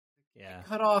Yeah.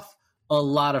 Cut off a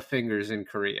lot of fingers in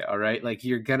Korea, all right? Like,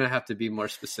 you're going to have to be more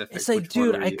specific. It's like,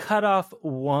 dude, I you? cut off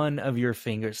one of your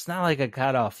fingers. It's not like I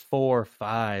cut off 4 or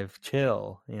 5.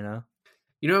 Chill, you know?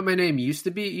 You know what my name used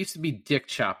to be? It used to be Dick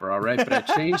Chopper, all right? But I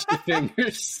changed the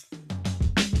fingers.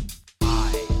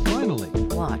 I finally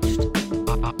Watched.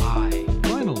 I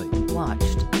finally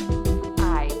Watched.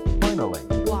 I finally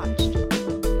watched.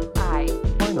 I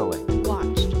finally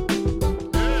watched.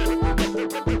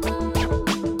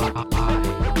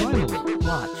 I finally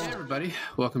Watched. Hey, everybody.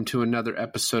 Welcome to another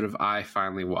episode of I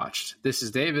Finally Watched. This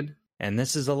is David. And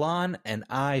this is Alon, and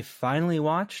I finally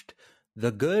watched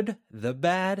The Good, the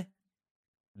Bad,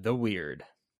 the Weird.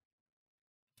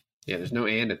 Yeah, there's no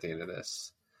and at the end of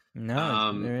this.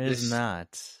 No, there is this-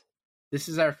 not. This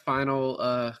is our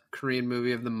final Korean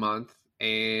movie of the month,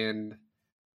 and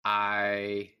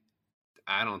I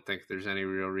don't think there's any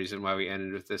real reason why we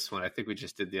ended with this one. I think we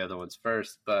just did the other ones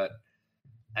first, but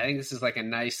I think this is like a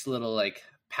nice little like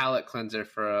palate cleanser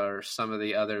for some of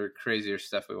the other crazier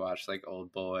stuff we watched, like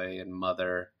Old Boy and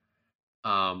Mother.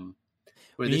 Where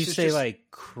When this you is say just-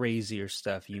 like crazier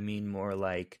stuff, you mean more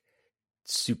like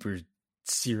super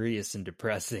serious and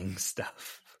depressing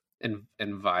stuff and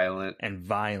violent. and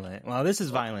violent. Well, this is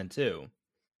violent too.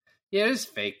 Yeah, it is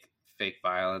fake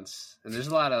violence, and there's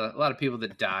a lot of people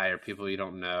that die or people you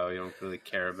don't know, you don't really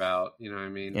care about. You know what I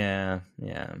mean? Yeah.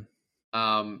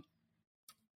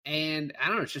 And I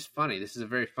don't know, it's just funny. This is a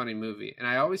very funny movie, and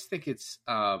I always think it's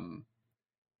a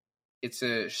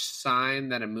sign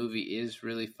that a movie is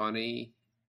really funny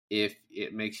if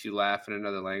it makes you laugh in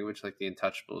another language. Like The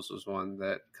Untouchables was one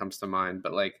that comes to mind,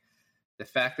 but like the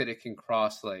fact that it can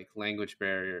cross like language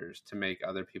barriers to make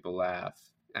other people laugh.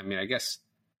 I mean, I guess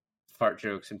fart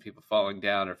jokes and people falling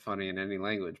down are funny in any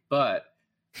language, but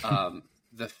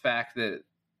the fact that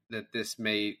this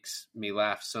makes me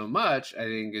laugh so much, I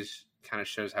think is kind of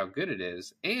shows how good it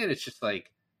is. And it's just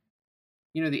like,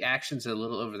 you know, the action's a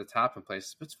little over the top in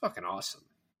places, but it's fucking awesome.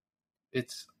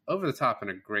 It's over the top in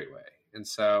a great way. And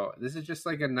so this is just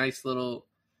like a nice little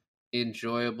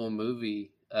enjoyable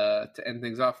movie to end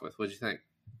things off with. What'd you think?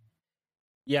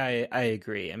 Yeah, I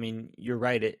agree. I mean, you're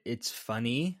right. It's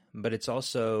funny, but it's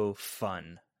also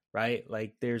fun, right?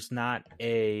 Like, there's not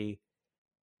it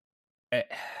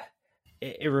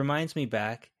reminds me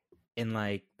back in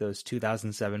like those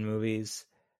 2007 movies,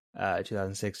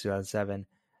 2006, 2007,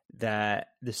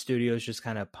 that the studios just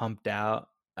kind of pumped out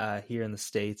here in the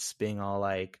States, being all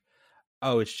like,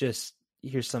 oh, it's just,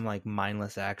 here's some like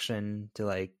mindless action to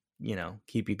like, you know,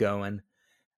 keep you going.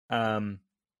 And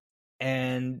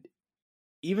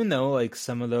even though like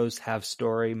some of those have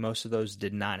story, most of those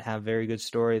did not have very good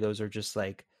story. Those are just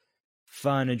like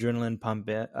fun adrenaline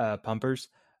pumpers.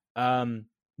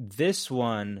 This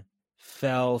one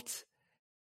felt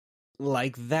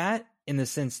like that in the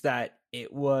sense that it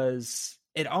almost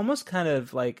kind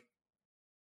of like,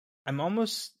 I'm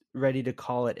almost ready to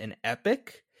call it an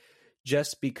epic,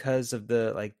 just because of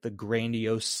the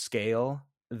grandiose scale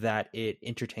that it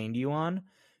entertained you on.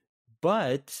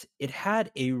 But it had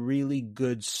a really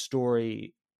good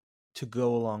story to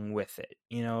go along with it.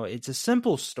 You know, it's a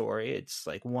simple story. It's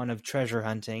like one of treasure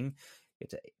hunting.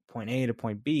 It's point A to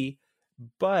point B,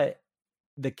 but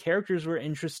the characters were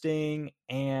interesting.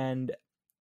 And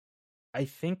I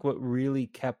think what really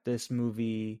kept this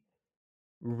movie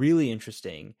really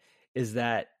interesting is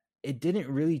that it didn't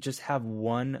really just have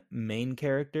one main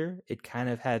character. It kind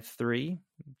of had 3,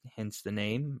 hence the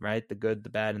name, right? The good,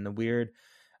 the bad, and the weird.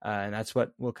 And that's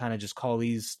what we'll kind of just call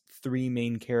these 3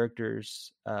 main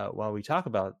characters while we talk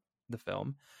about the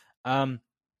film. And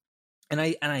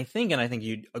I think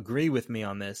you'd agree with me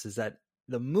on this, is that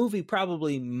the movie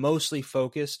probably mostly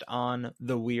focused on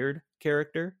the weird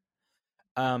character,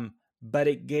 but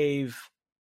it gave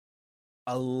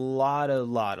a lot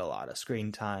of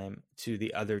screen time to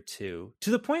the other 2,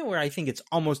 to the point where I think it's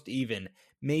almost even,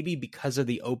 maybe because of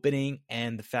the opening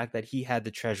and the fact that he had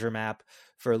the treasure map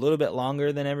for a little bit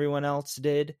longer than everyone else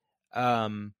did.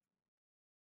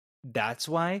 That's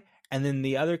why. And then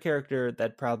the other character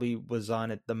that probably was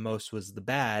on it the most was the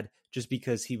bad, just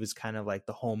because he was kind of like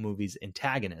the whole movie's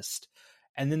antagonist.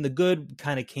 And then the good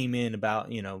kind of came in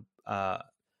about, you know,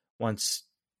 once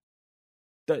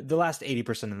the last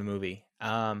 80% of the movie,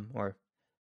 or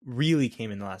really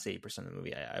came in the last 80% of the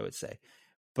movie, I would say.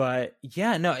 But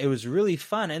yeah, no, it was really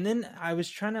fun. And then I was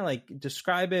trying to like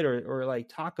describe it or like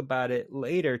talk about it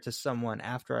later to someone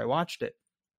after I watched it.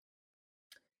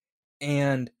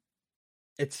 And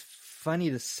it's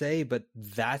funny to say, but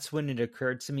that's when it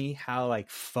occurred to me how like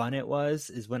fun it was,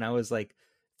 is when I was like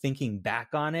thinking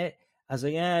back on it. I was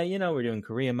like, yeah, we're doing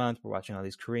Korea month. We're watching all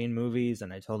these Korean movies.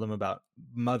 And I told him about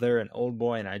Mother and Old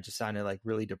Boy. And I just sounded like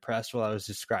really depressed while I was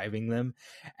describing them.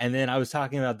 And then I was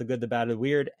talking about the good, the bad, the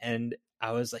weird. And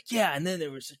I was like, yeah. And then there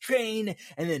was a train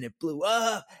and then it blew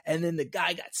up. And then the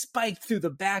guy got spiked through the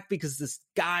back because this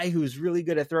guy who's really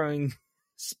good at throwing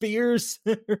spears.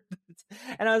 And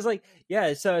I was like,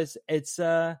 yeah, so it's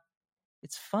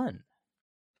fun.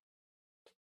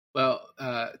 Well,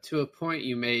 to a point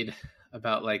you made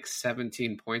about like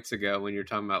 17 points ago when you're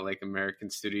talking about like American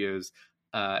studios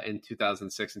in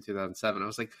 2006 and 2007, I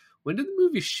was like, when did the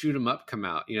movie Shoot 'Em Up come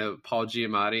out? Paul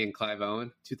Giamatti and Clive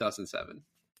Owen, 2007,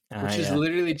 which is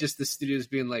literally just the studios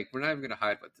being like, we're not even going to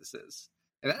hide what this is.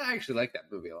 And I actually like that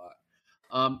movie a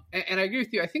lot. And I agree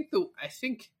with you. I think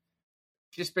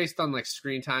just based on like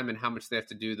screen time and how much they have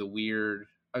to do the weird.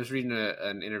 I was reading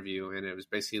an interview and it was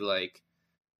basically like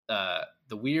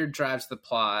the weird drives the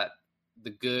plot, the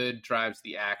good drives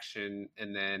the action,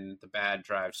 and then the bad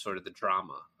drives sort of the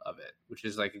drama of it, which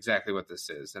is like exactly what this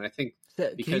is. And I think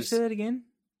Can you say that again?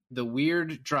 The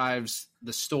weird drives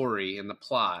the story and the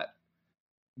plot.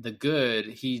 The good,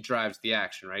 he drives the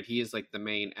action, right? He is like the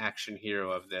main action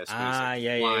hero of this.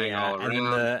 Yeah. All around.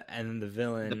 And then the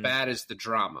villain. The bad is the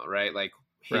drama, right? Like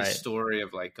his Right. story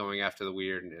of like going after the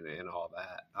weird and all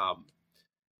that.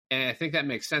 And I think that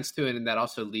makes sense to it, and that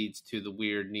also leads to the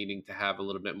weird needing to have a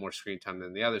little bit more screen time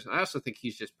than the others. And I also think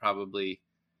he's just probably,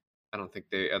 I don't think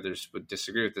the others would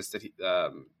disagree with this, that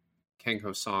Kang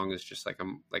Ho Song is just like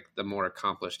the more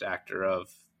accomplished actor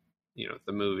of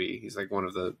the movie. He's like one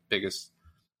of the biggest.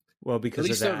 Well, because at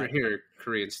least of that, over here,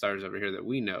 Korean stars over here that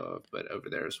we know of, but over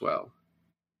there as well.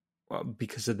 Well,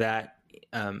 because of that,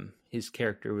 his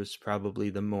character was probably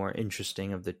the more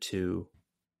interesting of the two.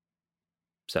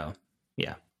 So,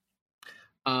 yeah.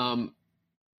 And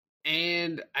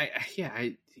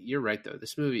you're right though.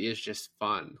 This movie is just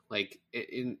fun. Like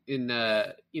in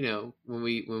when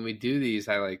we do these,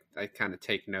 I kind of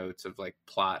take notes of like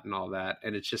plot and all that,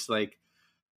 and it's just like,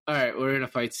 all right, we're in a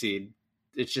fight scene.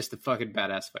 It's just a fucking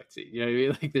badass fight scene. You know what I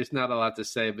mean? Like there's not a lot to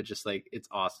say, but just like it's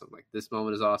awesome. Like this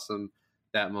moment is awesome,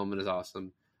 that moment is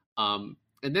awesome. And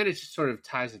then it just sort of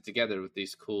ties it together with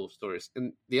these cool stories.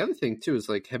 And the other thing too is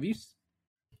like, have you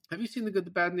seen The Good,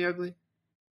 the Bad, and the Ugly?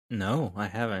 No, I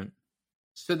haven't.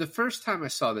 So the first time I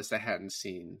saw this, I hadn't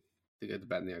seen The Good, the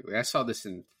Bad, and the Ugly. I saw this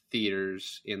in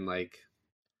theaters in like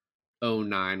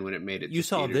 2009 when it made it. You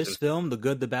saw theaters. this film, The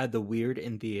Good, the Bad, the Weird,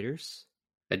 in theaters?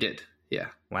 I did. Yeah.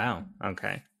 Wow.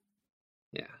 Okay.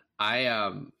 Yeah.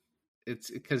 It's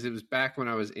because it was back when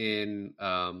I was in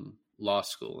law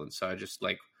school, and so I just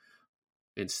like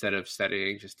instead of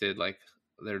studying, just did like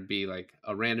there'd be like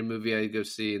a random movie I'd go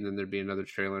see, and then there'd be another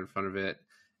trailer in front of it.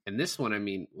 And this one, I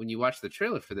mean, when you watch the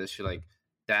trailer for this, you're like,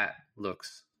 that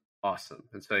looks awesome.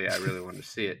 And so, yeah, I really wanted to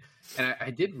see it. And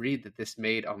I did read that this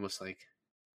made almost like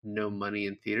no money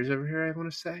in theaters over here, I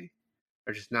want to say,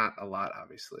 or just not a lot,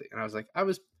 obviously. And I was like, I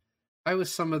was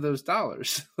some of those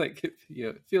dollars. Like, it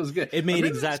feels good. It made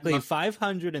exactly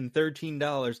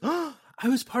 $513. I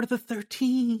was part of the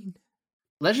 13.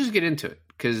 Let's just get into it,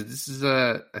 because this is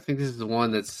I think this is the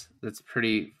one that's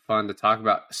pretty fun to talk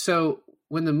about. So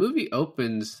when the movie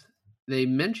opens, they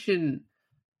mention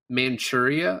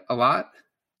Manchuria a lot,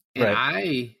 and Right.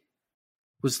 I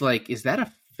was like, is that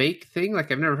a fake thing? Like,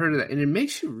 I've never heard of that. And it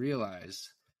makes you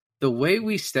realize the way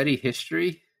we study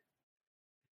history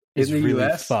It's in the really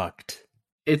US, fucked.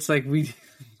 it's like we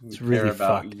It's care really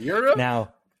about fucked. Europe.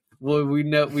 Now, Well, we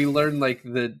learn like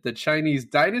the Chinese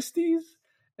dynasties,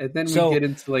 and then we So- get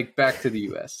into like back to the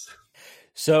US.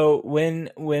 so when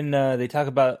they talk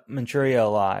about Manchuria a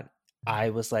lot,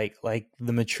 I was like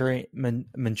the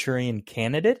Manchurian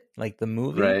Candidate, like the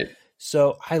movie. Right.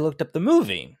 So I looked up the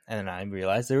movie, and I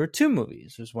realized there were two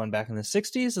movies. There's one back in the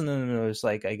 60s, and then there was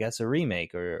like, I guess, a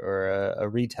remake or a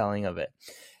retelling of it.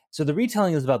 So the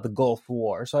retelling is about the Gulf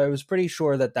War. So I was pretty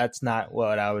sure that that's not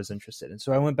what I was interested in.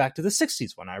 So I went back to the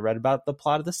 60s one. I read about the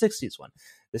plot of the 60s one.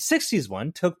 The 60s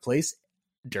one took place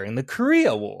during the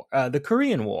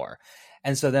Korean War.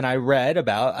 And so then I read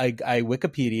about, I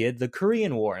Wikipedia'd the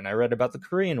Korean War, and I read about the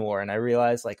Korean War, and I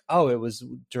realized like, oh, it was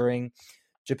during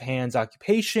Japan's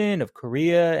occupation of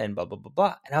Korea and blah, blah, blah,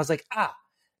 blah. And I was like,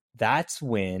 that's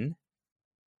when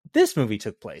this movie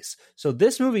took place. So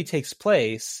this movie takes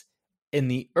place in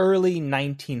the early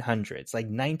 1900s, like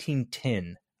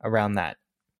 1910, around that.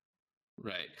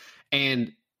 Right.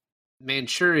 And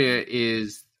Manchuria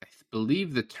is, I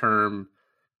believe, the term,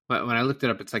 when I looked it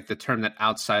up, it's like the term that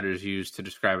outsiders use to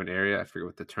describe an area. I forget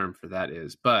what the term for that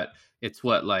is, but it's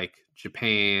what like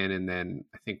Japan, and then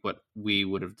I think what we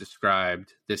would have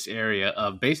described this area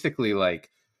of basically like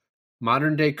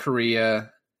modern day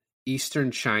Korea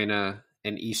Eastern China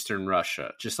and Eastern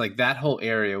Russia, just like that whole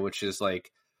area, which is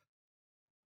like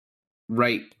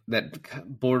right that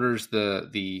borders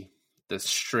the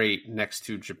strait next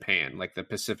to Japan, like the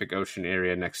Pacific Ocean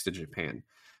area next to Japan.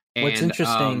 What's And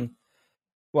interesting,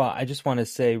 well, I just want to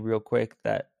say real quick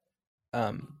that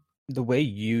the way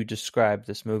you described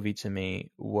this movie to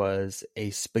me was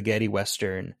a spaghetti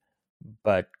western,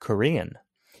 but Korean.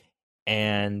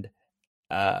 And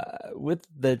with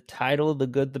the title, The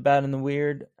Good, the Bad, and the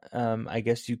Weird, I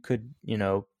guess you could,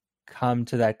 come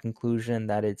to that conclusion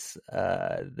that it's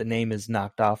the name is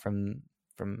knocked off from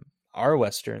our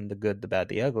western, The Good, the Bad,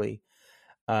 the Ugly.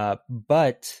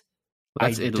 But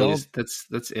that's I Italy's don't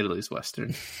that's Italy's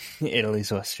western.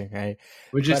 Italy's western, right?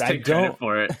 We just But I take credit don't-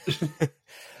 for it.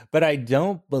 But I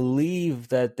don't believe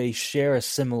that they share a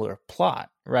similar plot,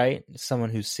 right? Someone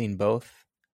who's seen both.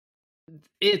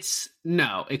 It's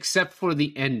no, except for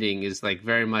the ending is like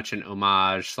very much an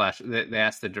homage / they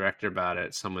asked the director about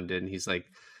it. Someone did, and he's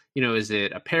like, is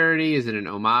it a parody? Is it an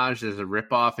homage? Is it a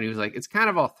ripoff? And he was like, it's kind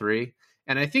of all three.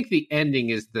 And I think the ending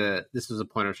is this was a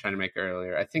point I was trying to make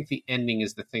earlier. I think the ending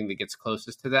is the thing that gets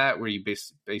closest to that, where you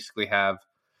basically have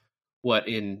what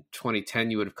in 2010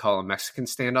 you would have called a Mexican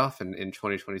standoff, and in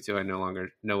 2022 I no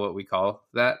longer know what we call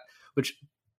that. Which,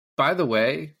 by the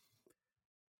way,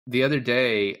 the other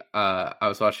day I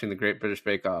was watching the Great British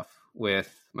Bake Off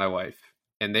with my wife,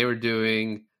 and they were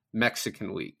doing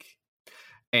Mexican Week,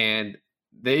 and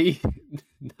they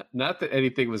not that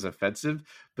anything was offensive,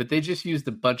 but they just used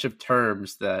a bunch of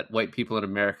terms that white people in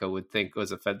America would think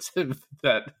was offensive.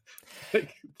 That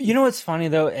You know what's funny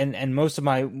though, and most of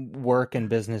my work and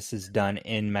business is done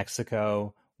in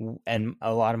Mexico, and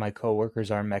a lot of my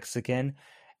coworkers are Mexican,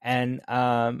 and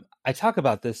I talk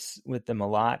about this with them a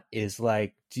lot. Is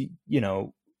like, do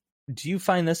you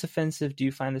find this offensive? Do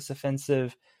you find this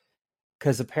offensive?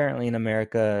 Because apparently in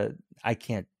America, I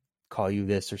can't call you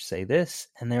this or say this,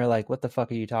 and they're like, what the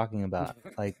fuck are you talking about?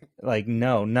 like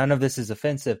no, none of this is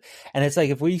offensive. And it's like,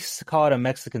 if we call it a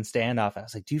Mexican standoff, I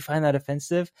was like, do you find that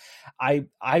offensive?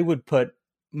 I would put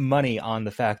money on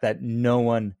the fact that no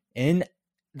one in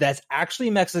that's actually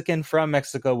Mexican from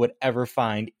Mexico would ever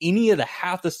find any of the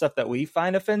half the stuff that we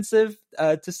find offensive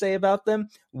to say about them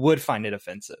would find it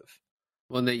offensive.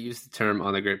 When they used the term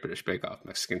on the Great British Bake Off,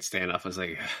 Mexican standoff, I was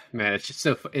like, man, it's just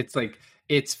so, it's like,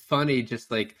 it's funny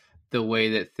just like the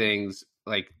way that things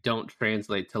like don't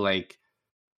translate to like,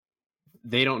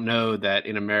 they don't know that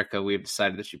in America we've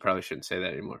decided that you probably shouldn't say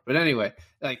that anymore. But anyway,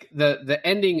 like the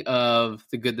ending of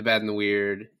The Good, the Bad, and the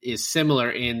Weird is similar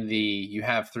in the, you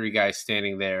have three guys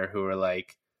standing there who are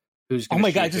like, who's oh gonna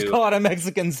my God, shoot just who? call it a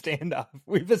Mexican standoff.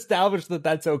 We've established that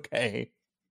that's okay.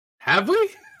 Have we?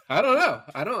 I don't know.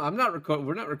 I'm not recording.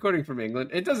 We're not recording from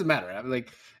England. It doesn't matter. I'm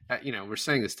like, we're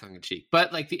saying this tongue in cheek,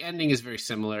 but like the ending is very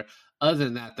similar. Other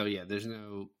than that, though, yeah,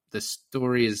 the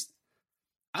story is,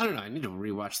 I don't know. I need to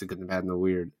rewatch The Good, the Bad, and the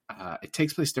Weird. It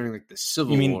takes place during like the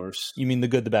Civil Wars. You mean The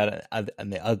Good, the Bad,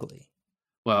 and the Ugly?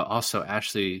 Well, also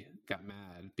Ashley got mad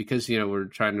because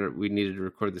we needed to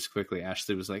record this quickly.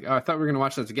 Ashley was like, "Oh, I thought we were going to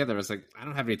watch that together." I was like, "I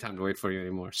don't have any time to wait for you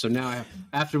anymore." So now,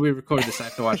 after we record this, I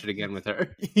have to watch it again with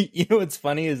her. You know what's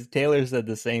funny is Taylor said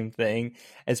the same thing,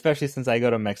 especially since I go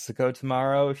to Mexico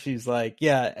tomorrow. She's like,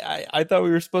 "Yeah, I thought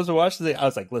we were supposed to watch this." I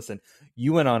was like, "Listen,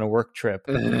 you went on a work trip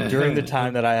during the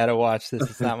time that I had to watch this.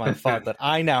 It's not my fault that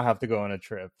I now have to go on a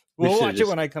trip. We'll watch it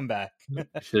when I come back."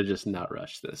 Should have just not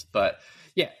rushed this, but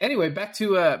yeah. Anyway, back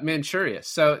to Manchuria.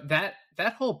 So that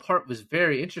whole part was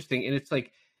very interesting, and it's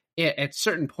like at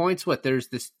certain points, there's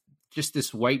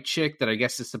this white chick that I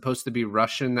guess is supposed to be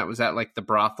Russian that was at like the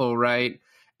brothel, right?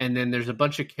 And then there's a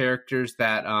bunch of characters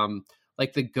that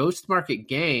like the Ghost Market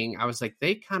gang. I was like,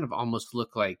 they kind of almost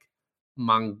look like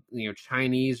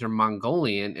Chinese or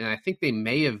Mongolian, and I think they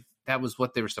may have, that was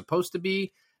what they were supposed to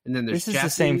be. And then there's This is the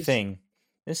same thing.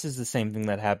 This is the same thing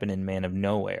that happened in Man of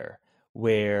Nowhere,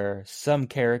 where some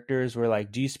characters were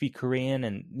like, "Do you speak Korean?"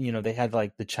 And they had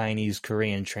like the Chinese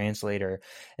Korean translator.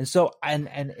 And so and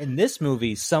in this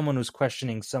movie, someone was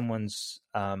questioning someone's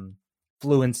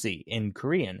fluency in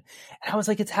Korean. And I was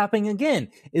like, it's happening again.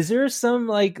 Is there some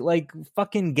like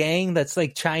fucking gang that's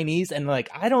like Chinese, and like,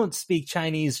 I don't speak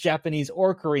Chinese, Japanese,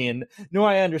 or Korean, nor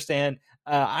I understand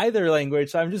either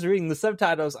language. So I'm just reading the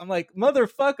subtitles. I'm like,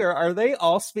 motherfucker, are they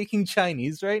all speaking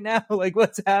Chinese right now? Like,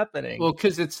 what's happening? Well,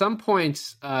 because at some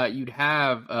points you'd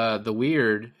have the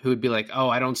Weird who would be like, "Oh,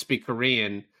 I don't speak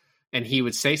Korean," and he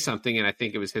would say something, and I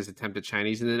think it was his attempt at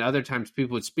Chinese. And then other times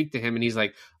people would speak to him, and he's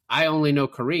like, "I only know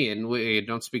Korean.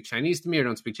 Don't speak Chinese to me, or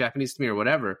don't speak Japanese to me, or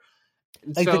whatever."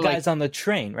 And like so, the guys on the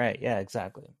train, right? Yeah,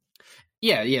 exactly.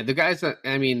 Yeah. The guys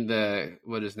that,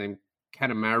 what is his name?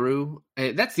 Kanemaru.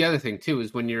 That's the other thing too,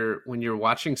 is when you're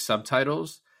watching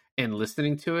subtitles and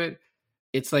listening to it,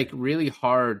 it's like really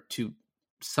hard to.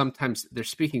 Sometimes they're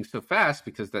speaking so fast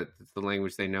because that's the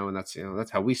language they know, and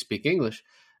that's how we speak English,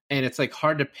 and it's like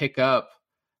hard to pick up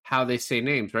how they say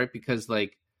names, right? Because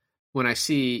like when I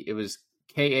see it was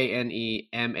Kanemaru,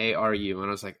 and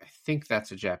I was like, I think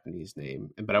that's a Japanese name,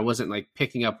 but I wasn't like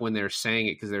picking up when they were saying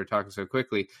it because they were talking so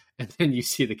quickly. And then you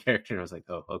see the character, and I was like,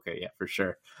 oh, okay, yeah, for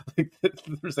sure. Like,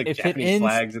 there's like Japanese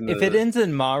flags. If it ends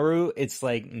in Maru, it's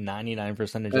like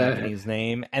 99% a Japanese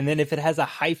name, and then if it has a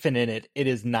hyphen in it, it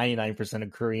is 99% a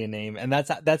Korean name, and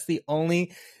that's the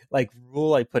only like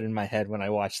rule I put in my head when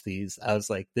I watch these. I was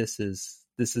like, this is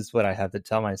what I have to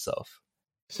tell myself.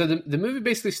 So the movie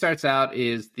basically starts out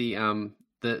is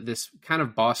this kind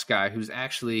of boss guy who's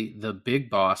actually the big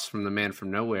boss from The Man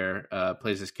from Nowhere,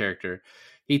 plays this character.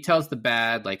 He tells the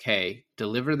bad, like, hey,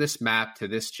 deliver this map to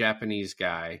this Japanese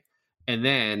guy and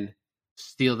then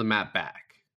steal the map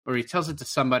back. Or he tells it to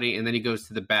somebody and then he goes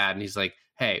to the bad and he's like,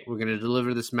 hey, we're going to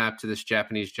deliver this map to this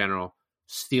Japanese general,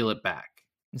 steal it back.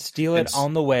 Steal it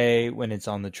on the way when it's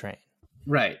on the train.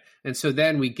 Right. And so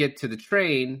then we get to the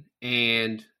train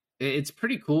and it's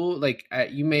pretty cool. Like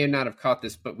you may not have caught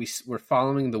this, but we're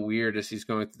following the weird as he's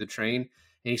going through the train,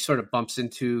 and he sort of bumps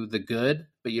into the good,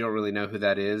 but you don't really know who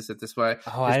that is at this way.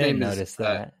 Oh, I didn't notice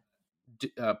that.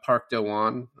 Park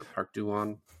Do-won,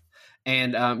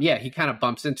 and he kind of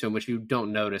bumps into him, which you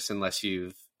don't notice unless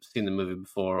you've seen the movie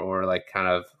before or like kind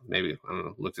of maybe I don't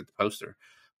know looked at the poster.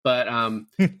 But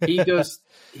he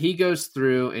goes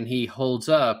through and he holds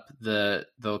up the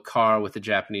car with the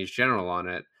Japanese general on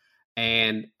it.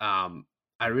 And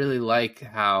I really like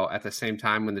how at the same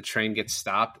time when the train gets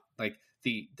stopped, like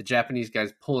the Japanese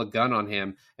guys pull a gun on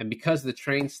him, and because the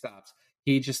train stops,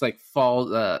 he just like falls.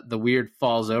 The weird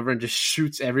falls over and just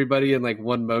shoots everybody in like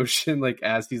one motion, like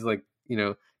as he's like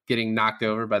getting knocked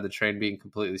over by the train being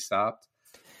completely stopped.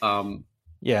 That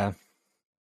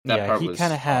part was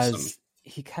awesome.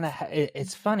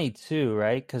 It's funny too,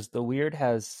 right? Because the weird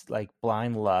has like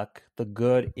blind luck. The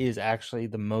good is actually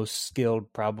the most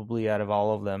skilled probably out of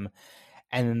all of them.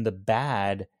 And then the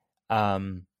bad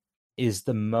is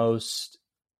the most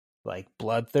like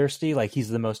bloodthirsty. Like he's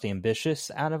the most ambitious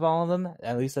out of all of them.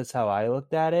 At least that's how I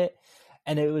looked at it.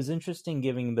 And it was interesting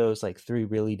giving those like three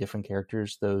really different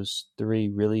characters, those three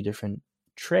really different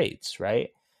traits,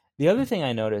 right? The other thing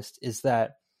I noticed is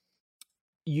that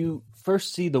you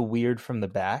first see the weird from the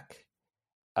back,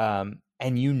 and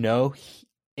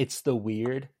it's the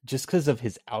weird just because of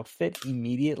his outfit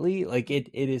immediately. Like it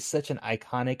is such an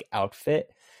iconic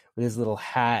outfit with his little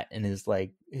hat and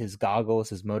his goggles,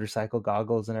 his motorcycle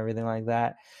goggles and everything like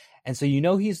that. And so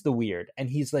he's the weird, and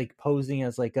he's like posing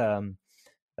as like a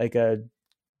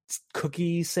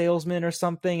cookie salesman or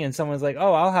something, and someone's like,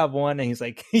 oh, I'll have one, and he's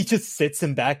like, he just sits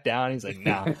him back down. He's like,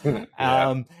 nah.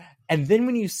 Yeah. And then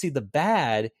when you see the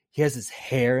bad, he has his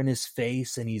hair in his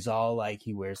face and he's all like,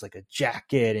 he wears like a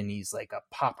jacket and he's like a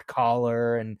popped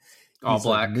collar and he's all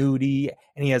black, like moody,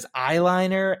 and he has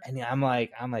eyeliner. And I'm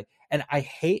like, and I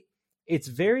hate, it's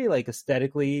very like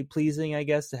aesthetically pleasing, I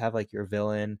guess, to have like your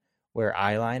villain wear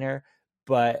eyeliner,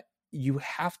 but you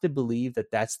have to believe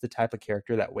that that's the type of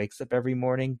character that wakes up every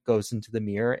morning, goes into the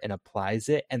mirror and applies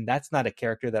it. And that's not a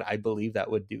character that I believe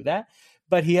that would do that.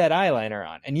 But he had eyeliner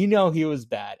on, and he was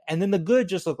bad. And then the good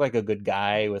just looked like a good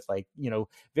guy with like,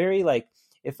 very like,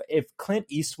 if Clint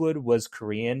Eastwood was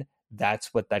Korean,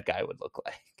 that's what that guy would look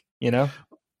like,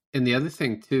 And the other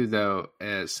thing too, though,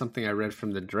 is something I read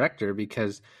from the director,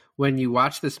 because when you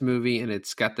watch this movie and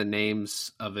it's got the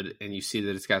names of it and you see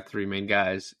that it's got three main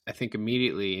guys, I think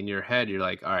immediately in your head, you're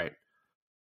like, all right,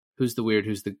 who's the weird,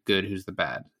 who's the good, who's the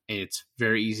bad? And it's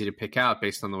very easy to pick out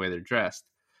based on the way they're dressed.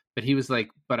 But he was like,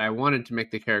 but I wanted to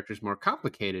make the characters more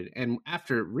complicated. And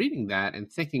after reading that and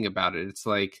thinking about it, it's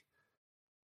like,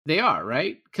 they are,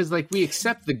 right? Because like we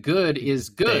accept the good is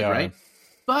good, right?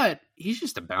 But he's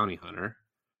just a bounty hunter.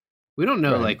 We don't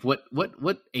know like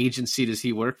what agency does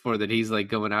he work for that he's like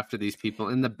going after these people.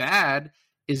 And the bad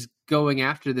is going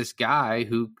after this guy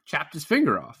who chopped his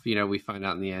finger off, we find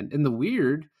out in the end. And the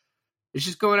weird is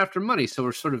just going after money. So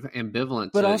we're sort of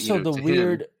ambivalent. But also the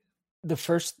weird... Him. The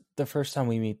first time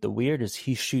we meet the weird is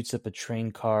he shoots up a train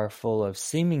car full of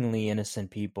seemingly innocent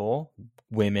people,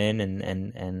 women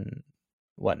and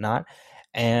whatnot,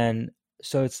 and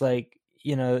so it's like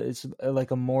it's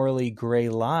like a morally gray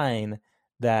line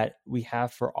that we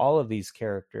have for all of these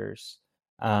characters,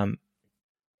 and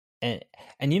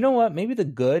you know what? Maybe the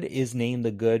good is named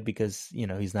the good because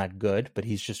he's not good, but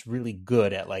he's just really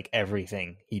good at like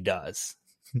everything he does.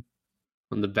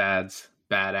 On the bad's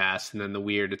badass, and then the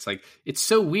weird, it's like, it's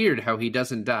so weird how he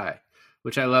doesn't die.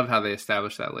 which I love how they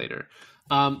establish that later.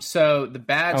 So the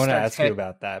bad I want to starts ask you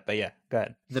about that, but yeah, go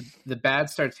ahead. the bad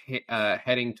starts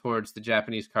heading towards the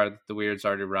Japanese car that the Weird's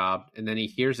already robbed, and then he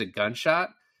hears a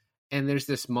gunshot, and there's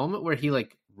this moment where he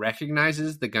like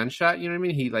recognizes the gunshot. You know what I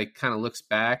mean? He like kind of looks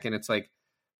back, and it's like,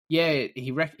 yeah,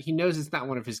 he knows it's not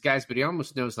one of his guys, but he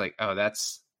almost knows like, oh,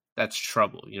 that's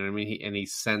trouble. You know what I mean? He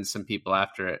sends some people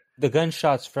after it. The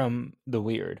gunshots from the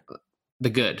Weird. The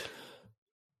good.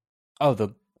 Oh,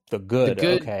 the good.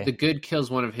 Okay. The good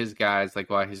kills one of his guys like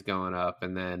while he's going up,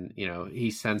 and then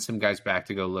he sends some guys back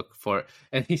to go look for it,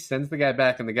 and he sends the guy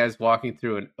back, and the guy's walking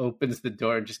through and opens the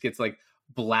door and just gets like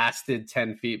blasted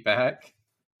 10 feet back.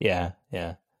 Yeah.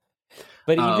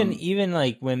 But even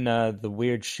like when the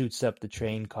Weird shoots up the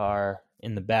train car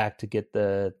in the back to get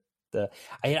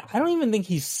I don't even think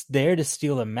he's there to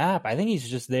steal the map. I think he's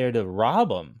just there to rob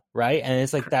them, right? And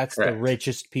it's like that's Correct. the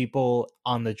richest people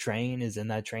on the train is in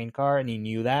that train car, and he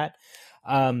knew that.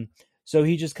 So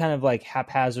he just kind of like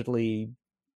haphazardly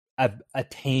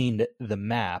attained the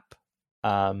map.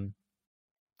 And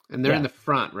they're in the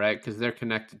front, right? Because they're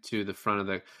connected to the front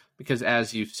of because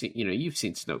as you've seen, you've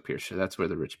seen Snowpiercer. That's where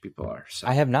the rich people are. So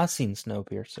I have not seen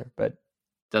Snowpiercer, but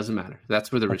doesn't matter.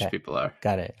 That's where the rich Okay. people are.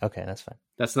 got it. Okay, that's fine.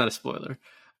 That's not a spoiler.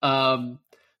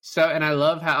 So, and I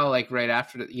love how like right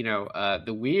after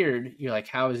the Weird, you're like,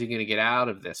 how is he going to get out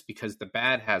of this? Because the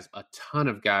bad has a ton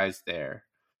of guys there.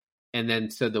 And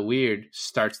then so the Weird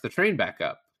starts the train back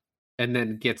up and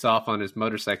then gets off on his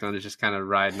motorcycle and is just kind of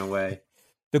riding away.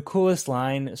 The coolest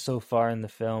line so far in the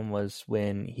film was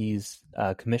when he's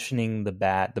commissioning the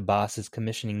Bat. The boss is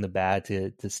commissioning the Bat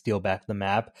to steal back the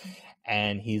map,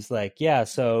 and he's like, "Yeah,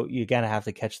 so you're gonna have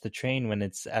to catch the train when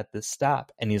it's at the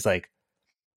stop." And he's like,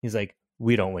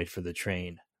 "We don't wait for the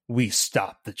train. We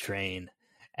stop the train."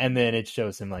 And then it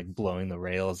shows him like blowing the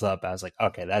rails up. I was like,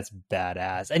 "Okay, that's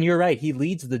badass." And you're right, he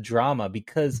leads the drama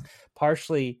because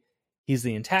partially he's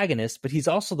the antagonist, but he's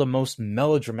also the most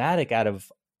melodramatic out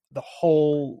of the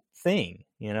whole thing,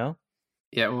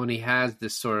 Yeah, when he has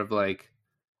this sort of like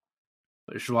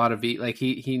joie de vivre, like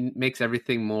he makes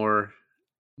everything more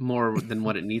than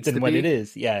what it needs than to what be. it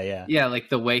is. Yeah. Yeah, like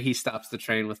the way he stops the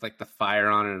train with like the fire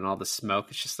on it and all the smoke.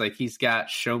 It's just like he's got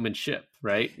showmanship,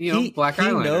 right? Black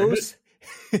Eyeliner. Knows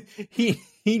he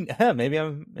maybe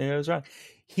I was wrong.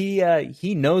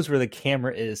 He knows where the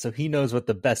camera is, so he knows what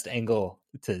the best angle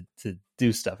to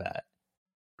do stuff at.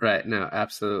 Right. No,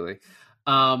 absolutely.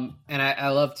 And I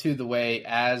love too the way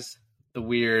as the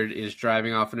Weird is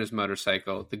driving off on his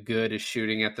motorcycle, the good is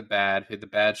shooting at the bad, the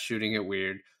bad's shooting at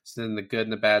Weird. So then the good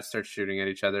and the bad start shooting at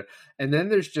each other. And then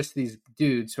there's just these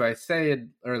dudes who I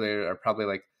said earlier are probably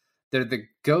like, they're the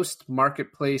ghost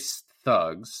marketplace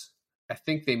thugs. I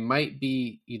think they might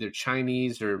be either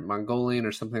Chinese or Mongolian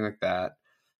or something like that.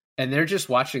 And they're just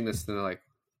watching this and they're like,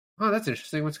 oh, that's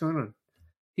interesting. What's going on?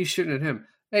 He's shooting at him.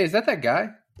 Hey, is that guy?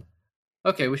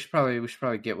 Okay, we should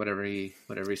probably get whatever he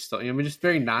stole. We're just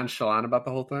very nonchalant about the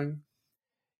whole thing.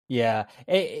 Yeah,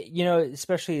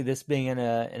 especially this being in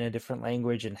a different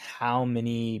language and how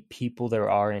many people there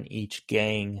are in each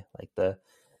gang, like the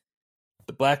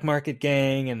black market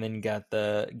gang, and then you got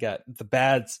the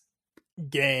Bad's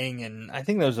gang, and I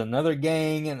think there's another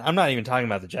gang, and I'm not even talking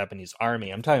about the Japanese army.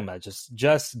 I'm talking about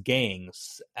just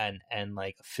gangs and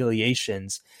like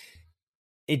affiliations.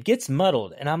 It gets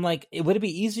muddled, and I'm like, would it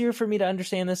be easier for me to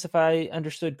understand this if I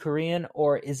understood Korean,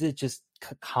 or is it just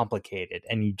complicated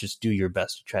and you just do your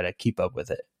best to try to keep up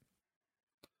with it?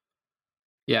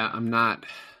 Yeah, I'm not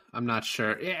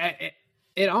sure.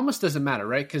 It almost doesn't matter,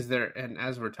 right? Because and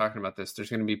as we're talking about this, there's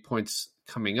going to be points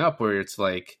coming up where it's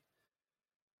like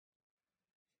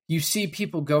you see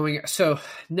people going. So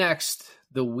next,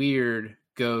 the Weird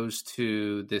goes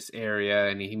to this area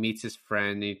and he meets his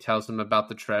friend and he tells him about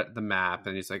the map,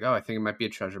 and he's like, oh, I think it might be a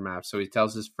treasure map. So he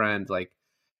tells his friend like,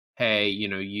 hey,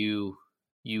 you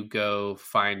go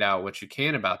find out what you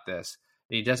can about this.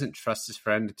 And he doesn't trust his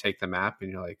friend to take the map,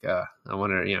 and you're like, I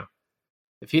wonder,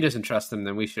 if he doesn't trust him,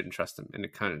 then we shouldn't trust him. And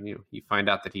it kind of, you find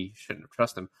out that he shouldn't have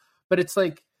trusted him. But it's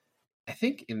like, I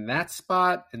think in that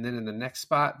spot and then in the next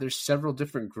spot, there's several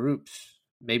different groups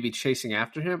maybe chasing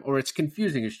after him, or it's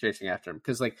confusing who's chasing after him.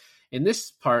 Because like in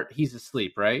this part, he's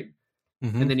asleep, right?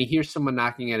 Mm-hmm. And then he hears someone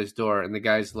knocking at his door, and the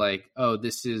guy's like, oh,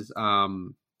 this is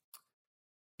Byung-chun.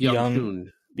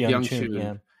 Byung-chun,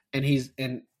 yeah. And he's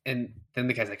and then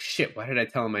the guy's like, shit, why did I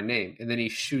tell him my name? And then he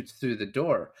shoots through the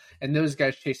door, and those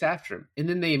guys chase after him. And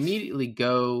then they immediately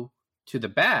go to the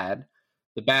bad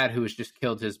who has just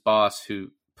killed his boss who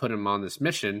put him on this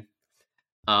mission.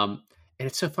 And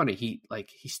it's so funny. He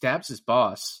stabs his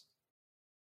boss,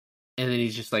 and then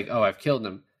he's just like, oh, I've killed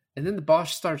him. And then the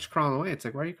boss starts crawling away. It's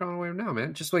like, why are you crawling away now,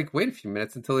 man? Just like wait a few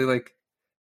minutes until he like.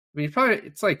 I mean,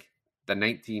 it's like the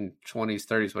 1920s,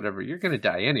 30s, whatever. You're gonna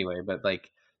die anyway, but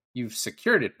like you've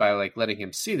secured it by like letting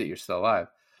him see that you're still alive.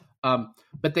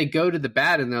 But they go to the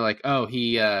bad and they're like, oh,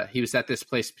 he was at this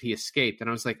place, but he escaped. And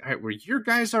I was like, all right, were your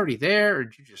guys already there, or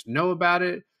did you just know about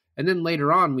it? And then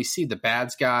later on, we see the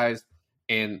bads guys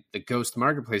and the Ghost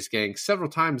Marketplace gang several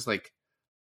times, like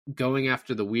going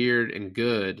after the weird and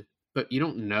good, but you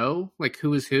don't know like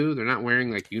who is who. They're not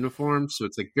wearing like uniforms, so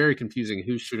it's like very confusing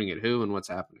who's shooting at who and what's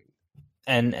happening.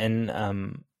 And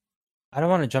I don't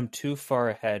want to jump too far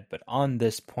ahead, but on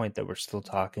this point that we're still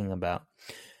talking about,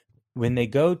 when they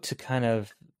go to kind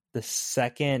of the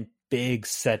second big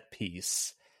set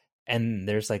piece, and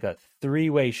there's like a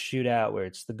three-way shootout where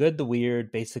it's the good, the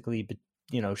weird, basically,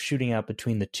 shooting out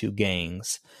between the two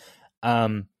gangs.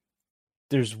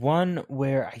 There's one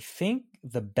where I think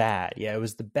it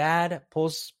was the bad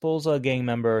pulls a gang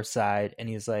member aside, and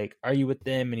he's like, "Are you with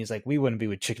them?" And he's like, "We wouldn't be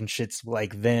with chicken shits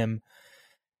like them."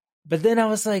 But then I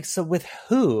was like, "So with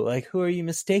who? Like, who are you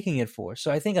mistaking it for?" So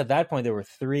I think at that point there were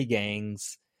three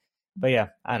gangs. But yeah,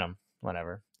 I don't know,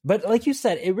 whatever. But like you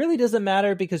said, it really doesn't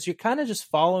matter because you're kind of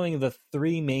just following the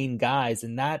three main guys,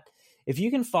 and that if you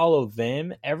can follow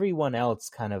them, everyone else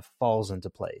kind of falls into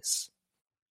place.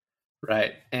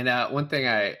 Right. And one thing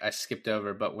I skipped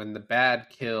over, but when the bad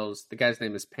kills, the guy's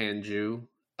name is Panju.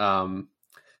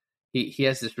 He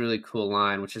has this really cool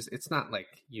line, which is it's not like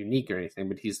unique or anything,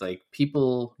 but he's like,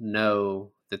 people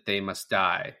know that they must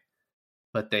die,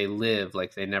 but they live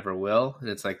like they never will. And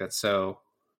it's like it's a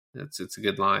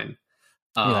good line.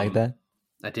 You like that?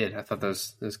 I did. I thought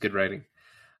that was good writing.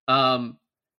 And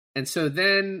so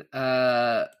then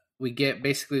we get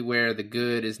basically where the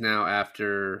good is now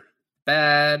after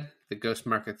bad. The Ghost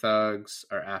Market thugs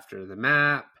are after the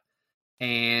map.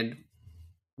 And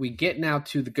we get now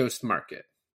to the Ghost Market.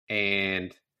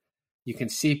 And you can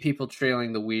see people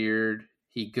trailing the weird.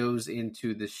 He goes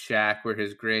into the shack where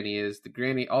his granny is. The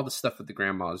granny, all the stuff with the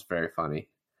grandma is very funny.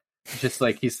 Just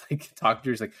like he's like talking to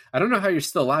her, he's like, I don't know how you're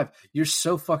still alive. You're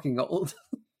so fucking old.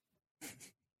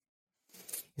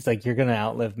 He's like, you're gonna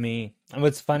outlive me. And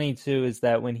what's funny too is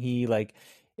that when he like,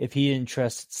 if he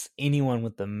entrusts anyone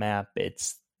with the map,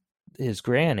 it's his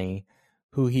granny,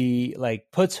 who he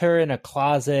like puts her in a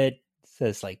closet,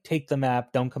 says like, take the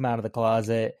map, don't come out of the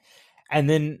closet. And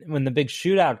then when the big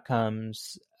shootout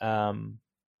comes,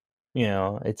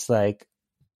 it's like,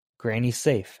 Granny's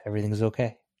safe, everything's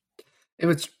okay. And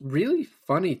what's really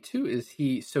funny too is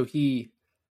he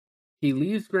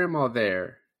leaves grandma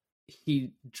there.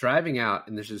 He driving out,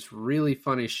 and there's this really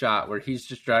funny shot where he's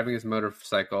just driving his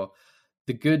motorcycle.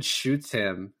 The good shoots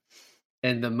him,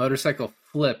 and the motorcycle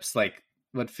flips like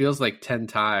what feels like 10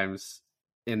 times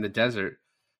in the desert.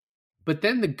 But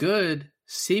then the good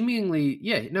seemingly,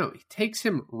 he takes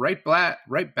him right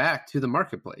back to the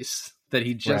marketplace that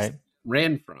he just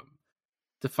ran from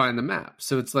to find the map.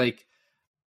 So it's like,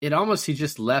 he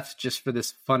just left just for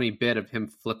this funny bit of him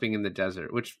flipping in the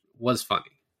desert, which was funny.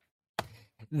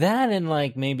 That and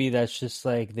like maybe that's just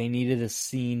like they needed a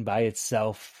scene by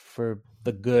itself for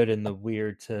the good and the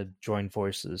weird to join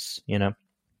forces, Yeah,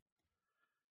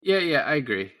 I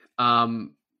agree.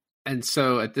 And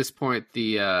so at this point,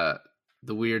 the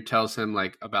weird tells him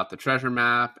like about the treasure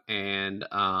map, and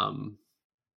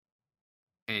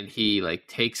he like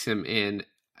takes him in,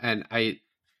 and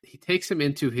he takes him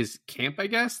into his camp, I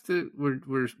guess.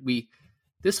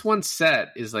 This one set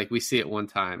is like we see it one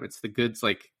time. It's the goods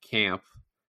like camp.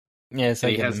 Yeah, it's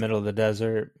like in the middle of the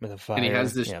desert with a fire. And he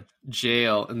has this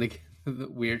jail, and the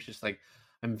weird's just like,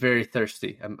 I'm very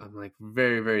thirsty. I'm like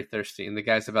very, very thirsty. And the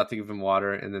guy's about to give him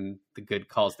water, and then the good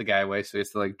calls the guy away, so he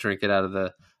has to like drink it out of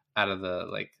the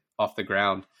like off the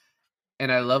ground. And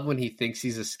I love when he thinks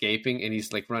he's escaping, and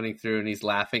he's like running through, and he's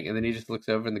laughing, and then he just looks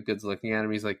over, and the good's looking at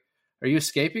him. He's like, "Are you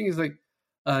escaping?" He's like,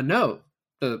 "No.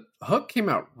 The hook came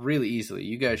out really easily.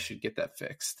 You guys should get that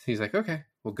fixed." He's like, "Okay,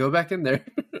 we'll go back in there."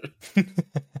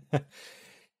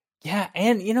 Yeah,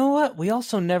 and you know what? We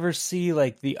also never see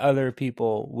like the other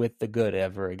people with the good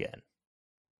ever again.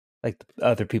 Like the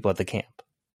other people at the camp.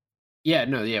 Yeah,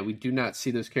 we do not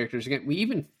see those characters again. We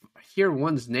even hear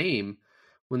one's name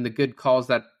when the good calls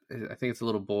that, I think it's a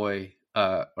little boy,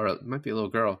 or it might be a little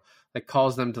girl, like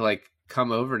calls them to like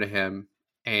come over to him,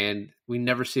 and we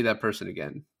never see that person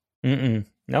again.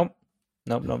 Nope.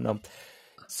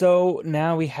 So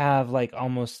now we have like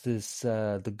almost this,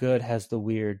 the good has the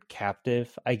weird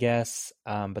captive, I guess,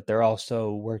 but they're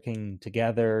also working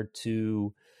together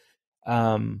to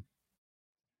go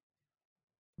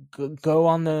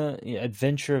on the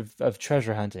adventure of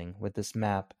treasure hunting with this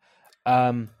map.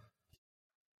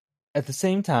 at the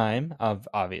same time,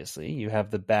 obviously, you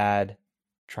have the bad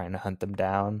trying to hunt them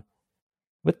down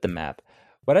with the map.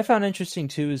 What I found interesting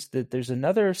too is that there's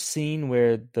another scene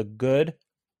where the good,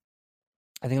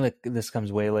 I think like this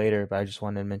comes way later, but I just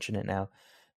wanted to mention it now.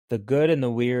 The good and the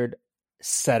weird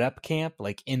set up camp,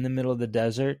 like in the middle of the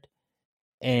desert,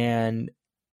 and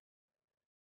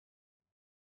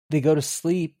they go to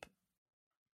sleep.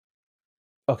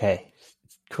 Okay,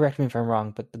 correct me if I'm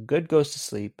wrong, but the good goes to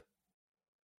sleep,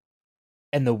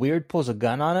 and the weird pulls a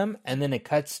gun on him, and then it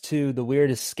cuts to the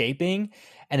weird escaping,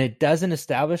 and it doesn't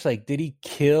establish, like, did he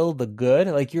kill the good?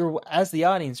 Like, you're, as the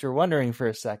audience, you're wondering for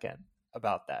a second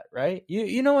about that, right?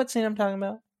 You know what scene I'm talking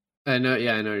about? I know what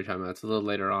you're talking about. It's a little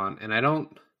later on, and I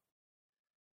don't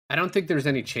think there's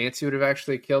any chance he would have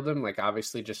actually killed him. Like,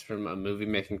 obviously, just from a movie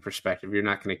making perspective, you're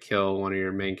not going to kill one of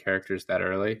your main characters that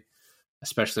early,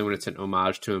 especially when it's an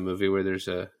homage to a movie where there's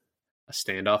a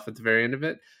standoff at the very end of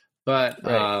it. But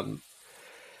Right.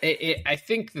 I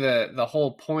think the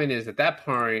whole point is, at that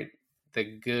point, the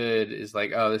good is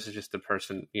like, oh, this is just a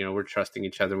person. You know, we're trusting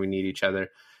each other. We need each other.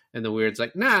 And the weird's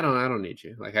like, nah, I don't need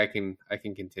you. Like, I can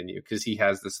continue, because he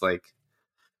has this like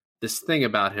this thing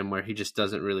about him where he just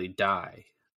doesn't really die.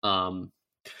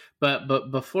 But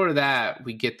before that,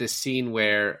 we get this scene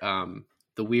where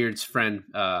the weird's friend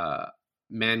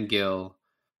Mangill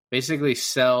basically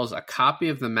sells a copy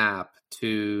of the map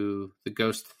to the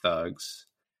ghost thugs,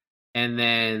 and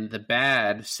then the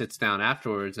bad sits down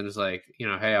afterwards and is like, you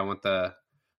know, hey,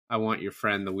 I want your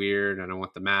friend the weird, and I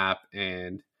want the map.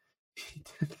 And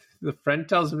the friend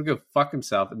tells him to go fuck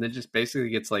himself, and then just basically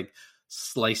gets like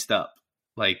sliced up,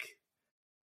 like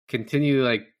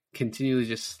continually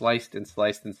just sliced and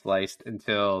sliced and sliced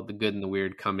until the good and the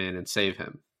weird come in and save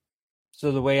him.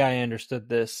 So the way I understood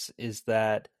this is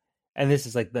that, and this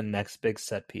is like the next big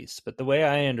set piece, but the way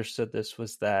I understood this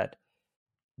was that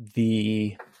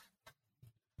the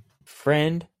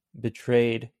friend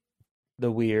betrayed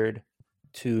the weird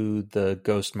to the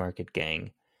Ghost Market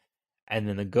gang, and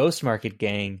then the Ghost Market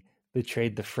gang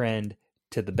betrayed the friend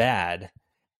to the bad.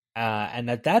 And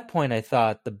at that point, I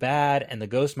thought the bad and the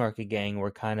Ghost Market gang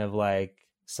were kind of like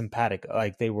sympathetic,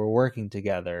 like they were working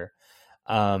together.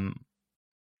 But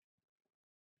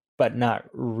not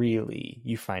really,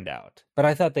 you find out. But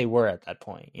I thought they were at that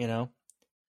point, you know?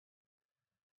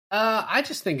 I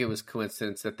just think it was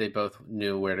coincidence that they both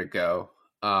knew where to go.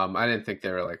 I didn't think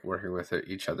they were like working with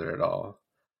each other at all.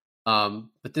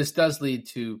 But this does lead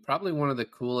to probably one of the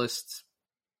coolest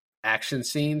action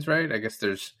scenes, right? I guess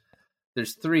there's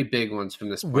three big ones from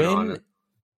this point on. When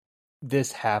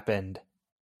this happened,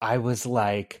 I was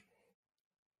like,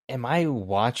 am I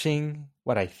watching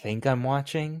what I think I'm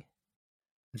watching?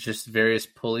 Just various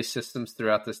pulley systems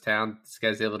throughout this town. This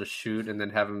guy's able to shoot and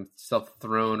then have himself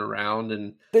thrown around,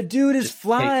 and The dude is just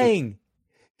flying.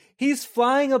 He's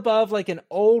flying above like an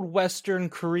old Western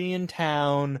Korean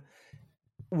town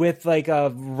with like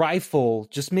a rifle,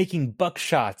 just making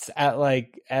buckshots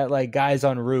at guys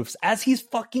on roofs as he's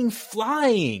fucking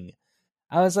flying.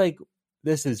 I was like,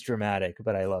 this is dramatic,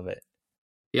 but I love it.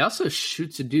 He also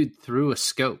shoots a dude through a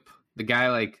scope. The guy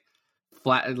like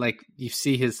you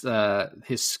see his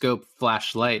scope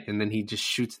flash light, and then he just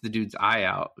shoots the dude's eye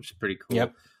out, which is pretty cool.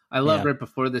 Yep. I love Yeah. right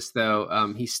before this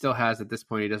though. He still has, at this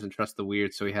point, he doesn't trust the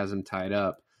weird, so he has him tied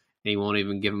up, and he won't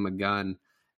even give him a gun.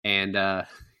 And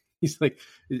he's like,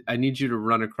 "I need you to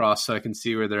run across so I can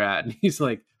see where they're at." And he's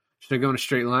like, "Should I go in a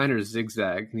straight line or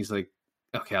zigzag?" And he's like,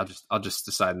 "Okay, I'll just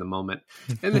decide in the moment."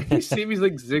 And then you see him, he's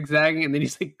like zigzagging, and then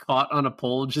he's like caught on a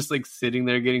pole, just like sitting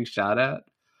there getting shot at.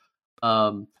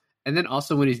 And then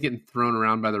also when he's getting thrown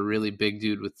around by the really big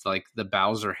dude with like the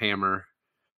Bowser hammer,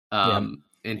 and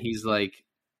he's like,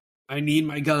 "I need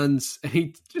my guns," and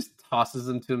he just tosses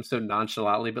them to him so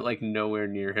nonchalantly, but like nowhere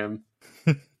near him.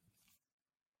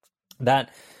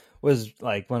 That was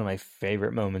like one of my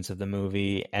favorite moments of the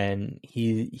movie, and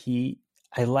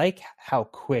I like how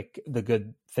quick the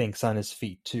good thinks on his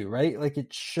feet too, right? Like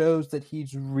it shows that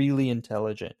he's really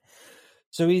intelligent.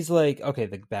 So he's like, okay,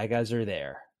 the bad guys are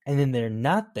there, and then they're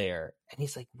not there, and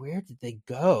he's like, where did they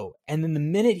go? And then the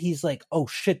minute he's like, oh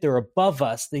shit, they're above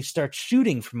us, they start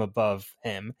shooting from above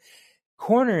him,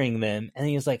 cornering them, and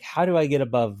he's like, how do I get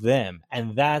above them?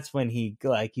 And that's when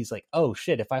he's like, oh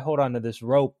shit, if I hold on to this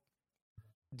rope,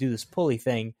 do this pulley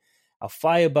thing, I'll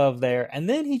fly above there. And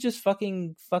then he just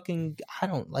fucking I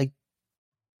don't like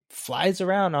flies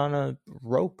around on a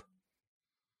rope.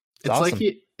 It's awesome.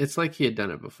 like he had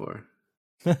done it before.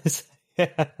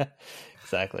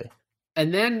 Exactly.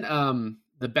 And then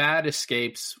the bad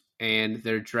escapes, and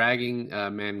they're dragging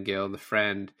Mangill, the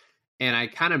friend. And I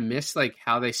kind of missed like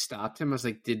how they stopped him. I was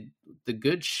like, did the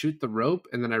good shoot the rope?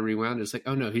 And then I rewound. It's like,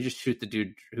 oh no, he just shoot the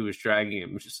dude who was dragging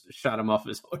him, just shot him off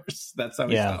his horse. That's how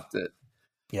he Yeah. stopped it.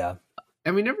 Yeah.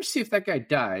 And we never see if that guy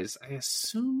dies. I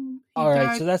assume he All right,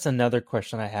 died. so that's another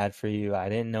question I had for you. I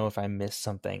didn't know if I missed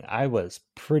something. I was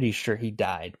pretty sure he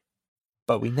died,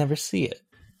 but we never see it.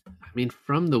 I mean,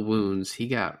 from the wounds, he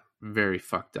got very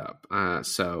fucked up.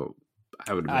 So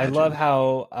I would I imagine. love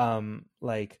how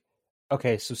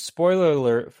okay, so spoiler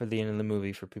alert for the end of the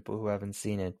movie for people who haven't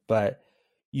seen it, but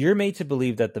you're made to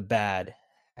believe that the bad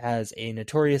has a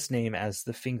notorious name as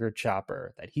the Finger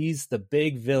Chopper, that he's the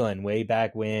big villain way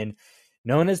back when,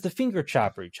 known as the Finger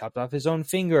Chopper. He chopped off his own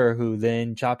finger, who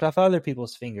then chopped off other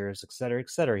people's fingers, etc.,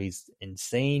 etc. He's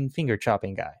insane finger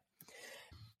chopping guy.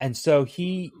 And so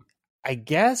he, I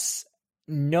guess,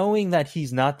 knowing that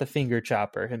he's not the Finger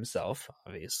Chopper himself,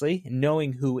 obviously,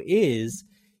 knowing who is,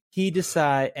 he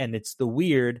decides, and it's the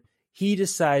weird, he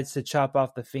decides to chop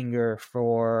off the finger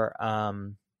for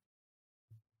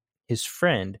his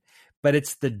friend, but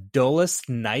it's the dullest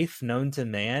knife known to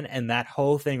man, and that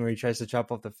whole thing where he tries to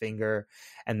chop off the finger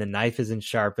and the knife isn't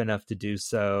sharp enough to do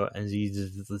so, and he's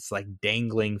just this like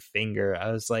dangling finger.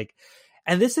 I was like,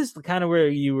 and this is kind of where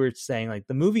you were saying, like,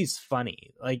 the movie's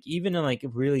funny, like even in like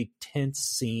really tense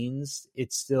scenes,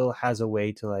 it still has a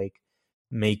way to like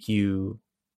make you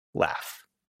laugh.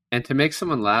 And to make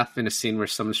someone laugh in a scene where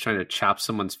someone's trying to chop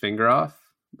someone's finger off,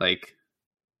 like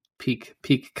peak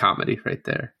comedy right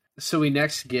there. So we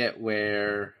next get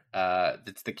where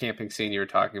it's the camping scene you were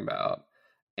talking about.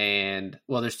 And,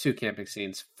 well, there's two camping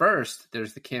scenes. First,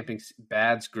 there's the camping,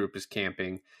 Bad's group is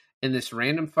camping, and this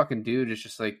random fucking dude is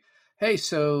just like, hey,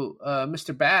 so,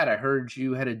 Mr. Bad, I heard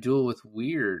you had a duel with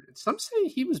Weird. Some say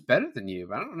he was better than you,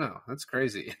 but I don't know. That's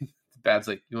crazy. Bad's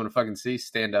like, you want to fucking see?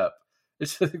 Stand up.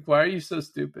 It's like, why are you so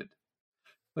stupid?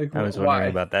 Like, I was why?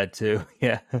 wondering about that too.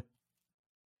 Yeah.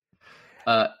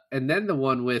 And then the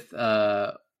one with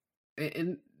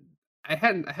and I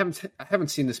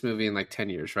haven't seen this movie in like 10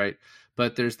 years, right?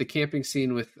 But there's the camping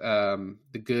scene with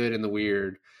the good and the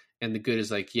weird, and the good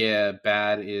is like, yeah,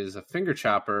 Bad is a finger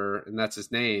chopper, and that's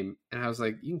his name. And I was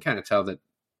like, you can kind of tell that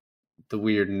the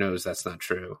weird knows that's not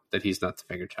true, that he's not the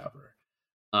finger chopper.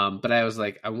 But I was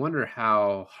like, I wonder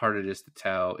how hard it is to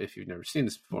tell if you've never seen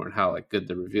this before, and how like good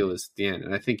the reveal is at the end.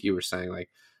 And I think you were saying like,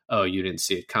 oh, you didn't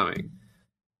see it coming.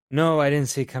 No, I didn't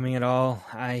see it coming at all.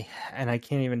 I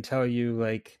can't even tell you,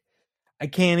 like, I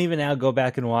can't even now go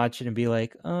back and watch it and be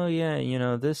like, oh yeah, you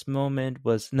know, this moment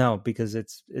was, no, because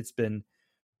it's been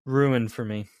ruined for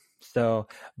me. So,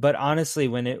 but honestly,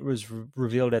 when it was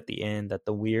revealed at the end that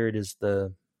the weird is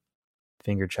the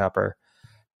finger chopper,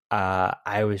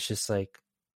 I was just like,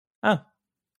 oh,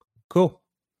 cool.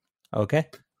 Okay.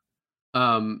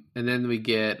 And then we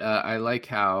get I like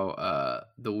how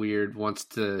the weird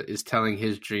is telling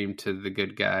his dream to the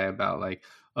good guy about like,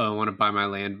 oh, I want to buy my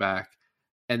land back.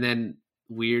 And then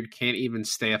Weird can't even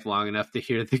stay up long enough to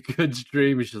hear the good's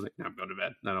dream. He's just like, no, I'm going to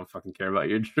bed. I don't fucking care about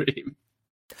your dream.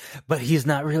 But he's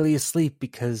not really asleep,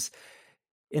 because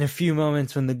in a few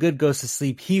moments when the good goes to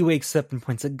sleep, he wakes up and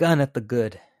points a gun at the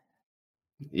good.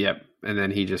 Yep. And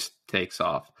then he just takes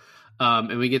off.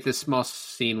 And we get this small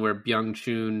scene where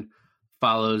Byung-chun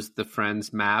follows the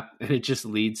friend's map, and it just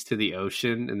leads to the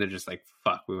ocean, and they're just like,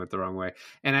 fuck, we went the wrong way.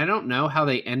 And I don't know how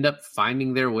they end up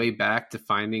finding their way back to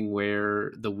finding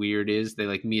where the weird is. They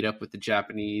like meet up with the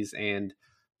Japanese and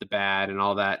the bad and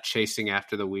all that, chasing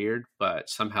after the weird, but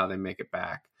somehow they make it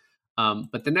back.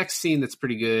 But the next scene that's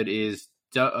pretty good is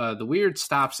the weird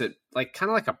stops at like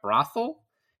kind of like a brothel,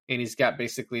 and he's got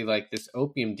basically like this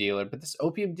opium dealer, but this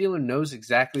opium dealer knows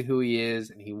exactly who he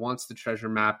is, and he wants the treasure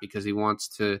map because he wants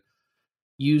to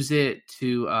use it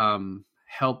to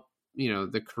help, you know,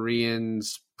 the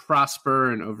Koreans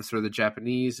prosper and overthrow the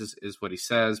Japanese is what he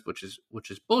says, which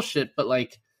is bullshit. But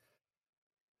like,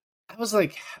 I was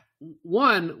like,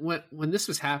 one, when this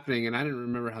was happening and I didn't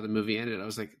remember how the movie ended, I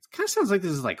was like, it kind of sounds like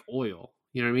this is like oil,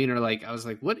 you know what I mean? Or like, I was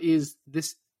like, what is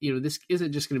this? You know, this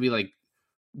isn't just going to be like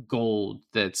gold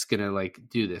that's going to like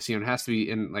do this, you know, it has to be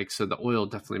in like, so the oil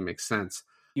definitely makes sense.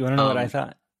 You want to know what I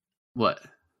thought? What?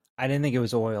 I didn't think it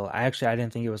was oil. I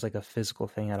didn't think it was like a physical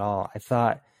thing at all. I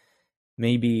thought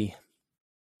maybe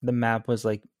the map was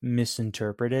like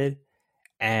misinterpreted,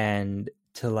 and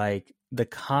to like the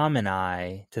common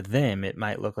eye, to them, it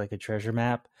might look like a treasure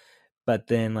map, but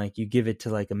then like you give it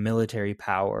to like a military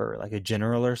power, like a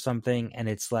general or something, and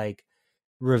it's like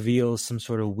reveals some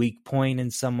sort of weak point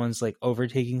in someone's like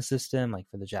overtaking system, like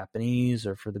for the Japanese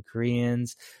or for the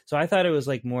Koreans. So I thought it was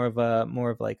like more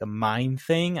of like a mind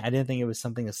thing. I didn't think it was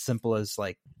something as simple as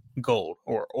like gold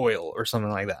or oil or something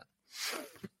like that.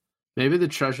 Maybe the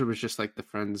treasure was just like the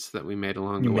friends that we made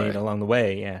along You the way. made along the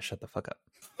way. Yeah, shut the fuck up.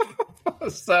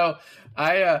 So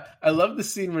I love the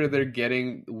scene where they're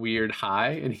getting weird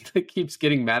high, and he like keeps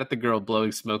getting mad at the girl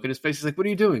blowing smoke in his face. He's like, "What are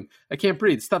you doing? I can't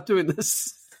breathe. Stop doing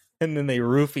this." And then they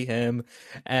roofie him,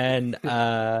 and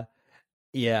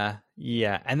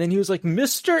yeah. And then he was like,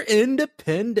 Mr.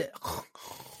 Independent.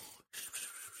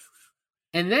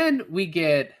 And then we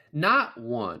get not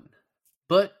one,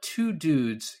 but two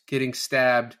dudes getting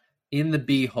stabbed in the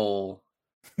beehole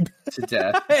to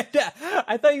death.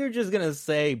 I thought you were just gonna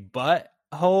say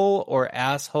butthole or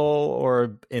asshole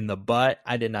or in the butt.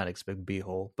 I did not expect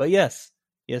beehole, but yes,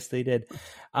 they did. This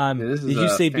is Did you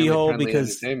say beehole family-friendly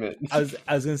because entertainment.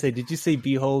 I was gonna say, did you say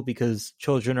beehole because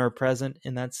children are present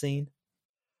in that scene?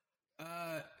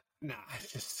 Nah,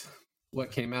 just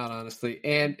what came out, honestly.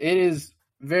 And it is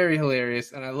very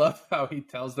hilarious. And I love how he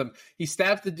tells them, he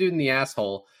stabs the dude in the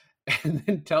asshole and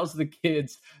then tells the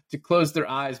kids to close their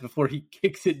eyes before he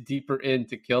kicks it deeper in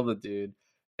to kill the dude.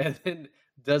 And then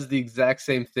does the exact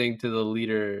same thing to the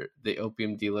leader, the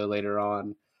opium dealer, later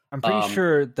on. I'm pretty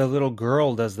sure the little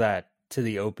girl does that to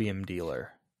the opium dealer.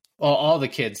 Well, all the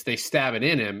kids, they stab it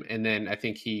in him, and then I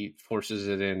think he forces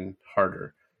it in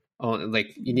harder. Oh,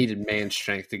 like you needed man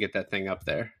strength to get that thing up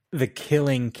there. The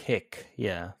killing kick,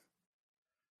 yeah.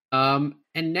 And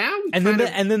now and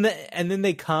then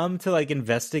they come to like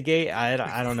investigate.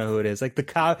 I don't know who it is. Like the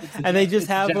cop, and they just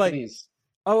have Japanese.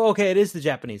 like, oh, okay, it is the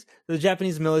Japanese. The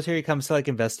Japanese military comes to like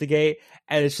investigate,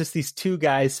 and it's just these two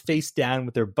guys face down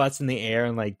with their butts in the air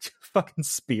and like fucking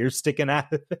spears sticking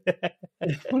out of it.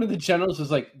 One of the generals was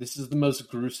like, "This is the most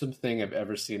gruesome thing I've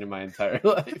ever seen in my entire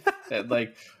life." And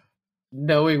like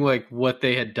knowing like what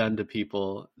they had done to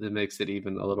people, that makes it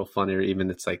even a little funnier. Even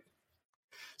it's like,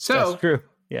 so that's true.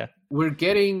 Yeah, we're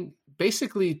getting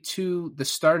basically to the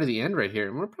start of the end right here,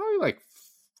 and we're probably like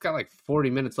got like 40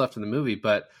 minutes left in the movie.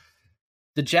 But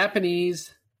the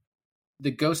Japanese,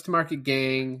 the Ghost Market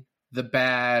gang, the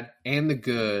bad and the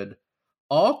good,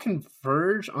 all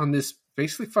converge on this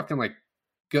basically fucking like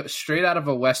straight out of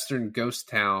a Western ghost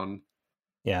town.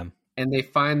 Yeah. And they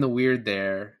find the weird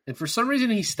there. And for some reason,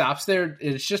 he stops there.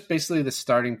 It's just basically the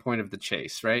starting point of the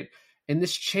chase, right? And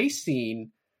this chase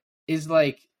scene is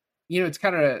like, you know, it's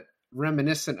kind of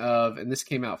reminiscent of, and this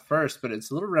came out first, but it's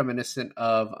a little reminiscent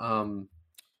of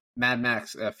Mad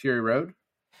Max Fury Road.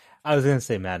 I was going to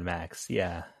say Mad Max,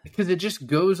 yeah. Because it just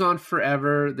goes on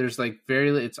forever. There's like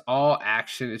it's all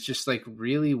action. It's just like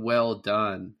really well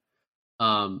done.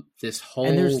 This whole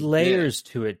and there's layers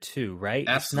to it too, right?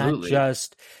 Absolutely.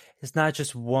 It's not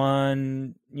just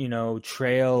one, you know,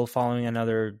 trail following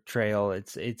another trail.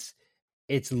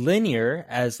 It's linear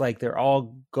as like they're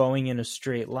all going in a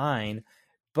straight line,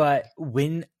 but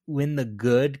when the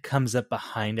good comes up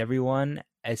behind everyone,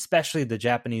 especially the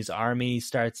Japanese army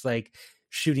starts like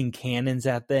shooting cannons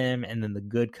at them, and then the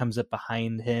good comes up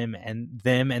behind him and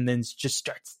then just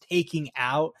starts taking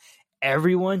out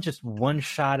everyone just one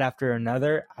shot after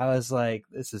another. I was like,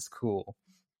 this is cool.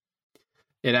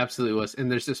 It absolutely was.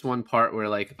 And there's this one part where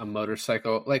like a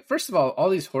motorcycle, like first of all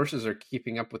these horses are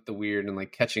keeping up with the weird and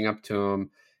like catching up to him.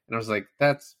 And I was like,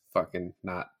 that's fucking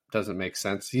doesn't make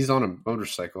sense. He's on a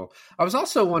motorcycle. I was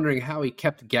also wondering how he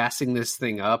kept gassing this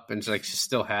thing up and like she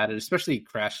still had it, especially he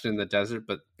crashed in the desert,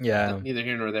 but yeah, neither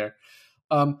here nor there.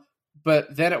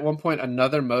 But then at one point,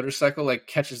 another motorcycle like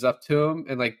catches up to him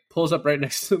and like pulls up right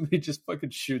next to him. He just fucking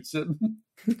shoots him.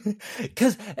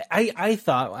 Because I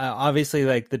thought, obviously,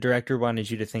 like the director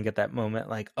wanted you to think at that moment,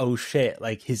 like, oh shit,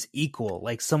 like his equal,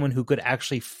 like someone who could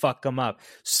actually fuck him up,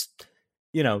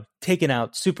 you know, taken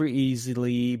out super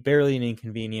easily, barely an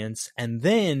inconvenience. And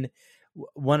then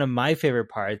one of my favorite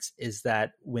parts is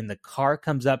that when the car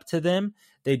comes up to them,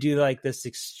 they do like this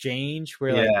exchange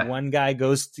where like one guy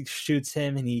shoots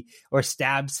him or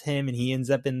stabs him, and he ends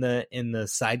up in the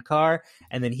sidecar,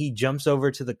 and then he jumps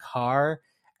over to the car,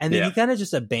 and then he kind of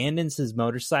just abandons his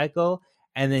motorcycle,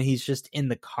 and then he's just in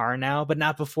the car now, but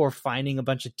not before finding a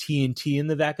bunch of TNT in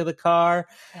the back of the car.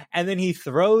 And then he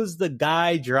throws the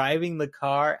guy driving the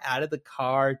car out of the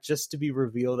car just to be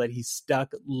revealed that he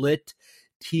stuck lit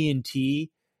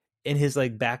TNT in his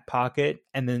like back pocket,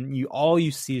 and then all you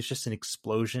see is just an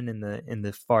explosion in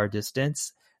the far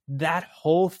distance. That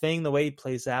whole thing, the way it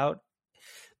plays out,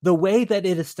 the way that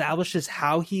it establishes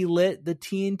how he lit the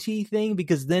TNT thing,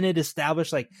 because then it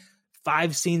established like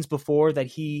 5 scenes before that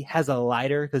he has a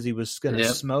lighter because he was gonna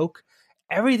smoke.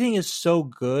 Everything is so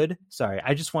good. Sorry,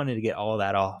 I just wanted to get all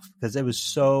that off because it was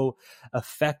so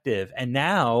effective. And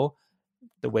now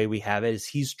the way we have it is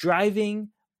he's driving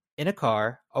in a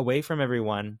car away from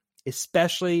everyone.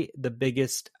 Especially the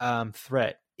biggest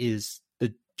threat is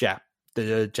the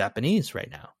Japanese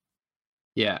right now.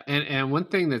 Yeah, and one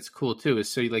thing that's cool too is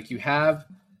so like you have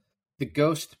the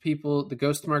ghost people, the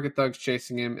ghost market thugs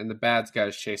chasing him, and the bad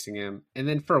guys chasing him, and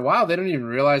then for a while they don't even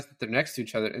realize that they're next to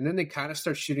each other, and then they kind of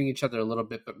start shooting each other a little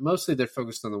bit, but mostly they're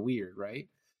focused on the weird, right?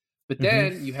 But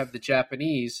then you have the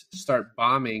Japanese start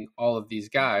bombing all of these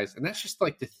guys, and that's just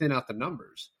like to thin out the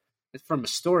numbers. It's from a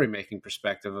story making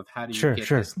perspective of how do you get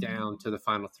this down to the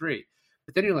final three.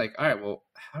 But then you're like, all right, well,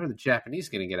 how are the Japanese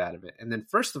going to get out of it? And then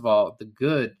first of all, the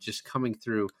good just coming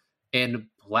through and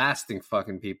blasting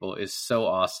fucking people is so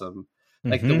awesome.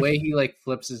 Like the way he like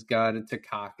flips his gun into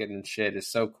cock it and shit is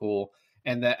so cool.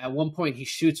 And that at one point he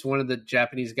shoots one of the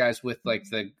Japanese guys with like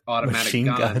the automatic Machine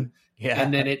gun. Yeah.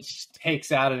 And then it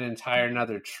takes out an entire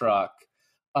another truck.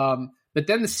 But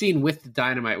then the scene with the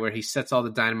dynamite where he sets all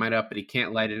the dynamite up, but he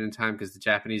can't light it in time because the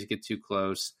Japanese get too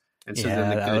close. And so then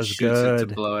the good shoots it to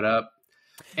blow it up.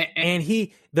 And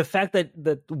the fact that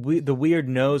the weird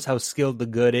knows how skilled the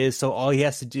good is, so all he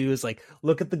has to do is like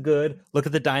look at the good, look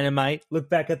at the dynamite, look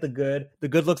back at the good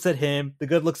looks at him, the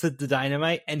good looks at the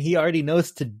dynamite, and he already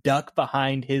knows to duck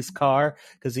behind his car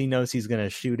because he knows he's gonna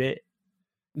shoot it.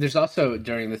 There's also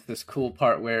during this cool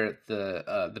part where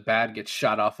the bad gets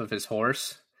shot off of his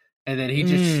horse, and then he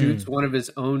just shoots one of his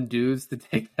own dudes to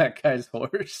take that guy's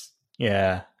horse.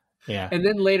 Yeah. Yeah. And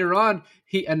then later on,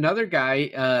 another guy,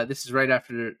 this is right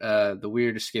after the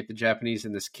weird escaped the Japanese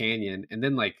in this canyon, and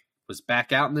then like was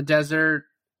back out in the desert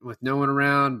with no one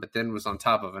around, but then was on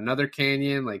top of another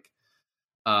canyon.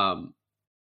 But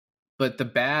the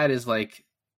bad is like,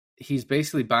 he's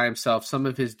basically by himself. Some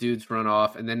of his dudes run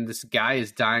off, and then this guy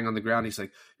is dying on the ground. He's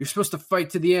like, "You're supposed to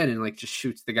fight to the end," and like just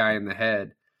shoots the guy in the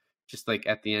head, just like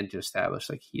at the end to establish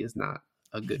like he is not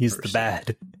a good. He's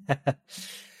person. the bad.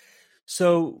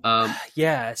 So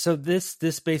so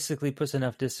this basically puts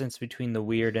enough distance between the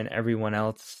weird and everyone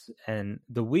else, and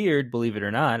the weird, believe it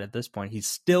or not, at this point he's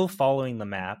still following the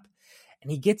map, and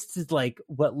he gets to like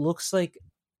what looks like,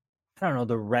 I don't know,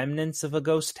 the remnants of a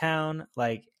ghost town.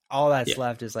 Like all that's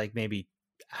left is like maybe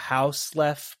a house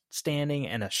left standing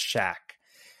and a shack.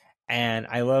 And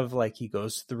I love like he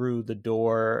goes through the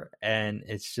door and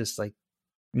it's just like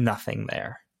nothing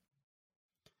there.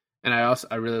 And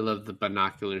I really love the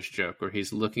binoculars joke where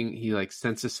he's looking, he like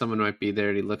senses someone might be there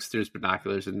and he looks through his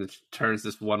binoculars and it turns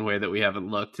this one way that we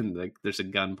haven't looked and like there's a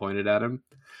gun pointed at him.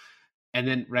 And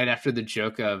then right after the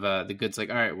joke of the good's like,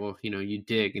 all right, well, you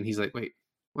dig. And he's like, wait,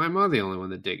 why am I the only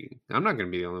one that digging? I'm not going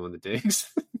to be the only one that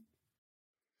digs.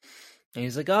 And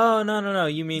he's like, oh, no.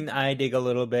 You mean I dig a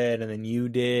little bit and then you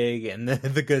dig? And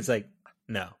the good's like,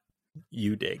 no.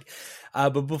 You dig.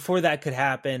 But before that could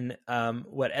happen,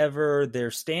 whatever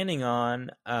they're standing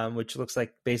on, which looks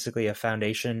like basically a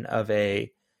foundation of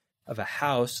a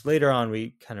house. Later on,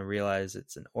 we kind of realize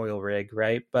it's an oil rig,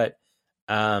 right? But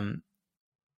the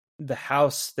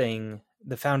house thing,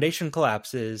 the foundation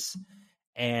collapses,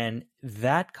 and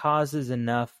that causes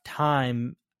enough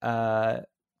time for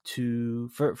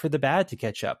the bad to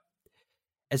catch up.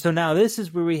 And so now this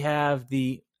is where we have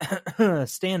the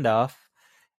standoff.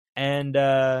 And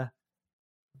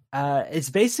it's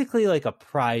basically like a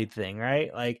pride thing, right?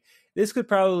 Like this could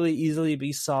probably easily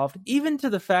be solved, even to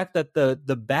the fact that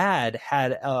the bad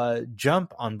had a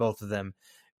jump on both of them,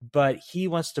 but he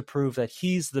wants to prove that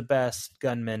he's the best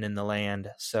gunman in the land,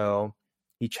 so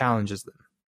he challenges them.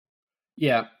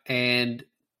 Yeah, and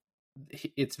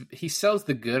he sells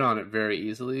the good on it very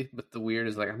easily, but the weird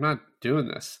is like, I'm not doing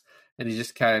this, and he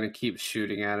just kind of keeps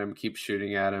shooting at him.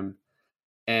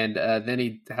 And then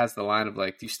he has the line of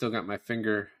like, you still got my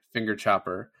finger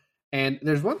chopper. And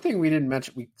there's one thing we didn't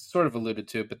mention, we sort of alluded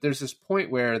to, but there's this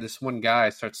point where this one guy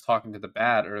starts talking to the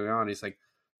bad early on. He's like,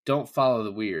 don't follow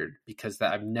the weird, because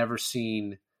I've never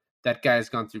seen, that guy's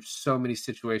gone through so many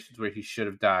situations where he should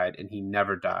have died and he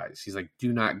never dies. He's like,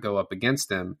 do not go up against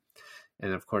him.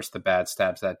 And of course the bad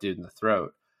stabs that dude in the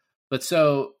throat. But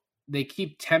so they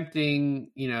keep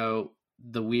tempting,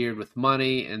 the weird with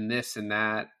money and this and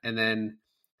that. And then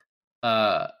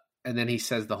he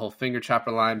says the whole finger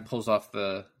chopper line, pulls off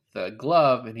the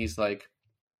glove, and he's like,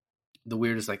 the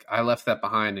weird is like, I left that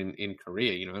behind in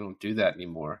Korea, I don't do that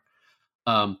anymore.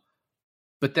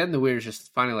 But then the weird is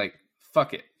just finally like,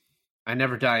 fuck it, I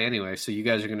never die anyway, so you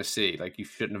guys are gonna see, like, you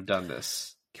shouldn't have done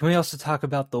this. Can we also talk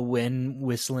about the wind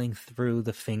whistling through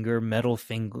the metal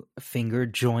finger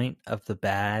joint of the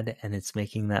bad, and it's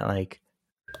making that like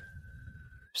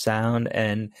sound,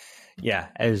 and yeah,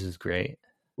 it was just great.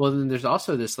 Well, then there's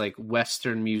also this like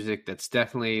Western music that's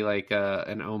definitely like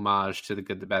an homage to The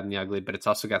Good, the Bad, and the Ugly, but it's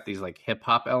also got these like hip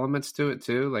hop elements to it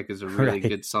too. Like, it's a really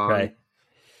good song. Right.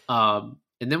 And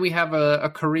then we have a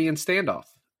Korean standoff,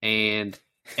 and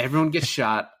everyone gets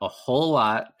shot a whole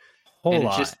lot.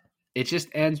 it just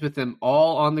ends with them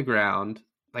all on the ground.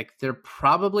 Like they're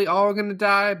probably all going to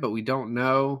die, but we don't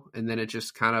know. And then it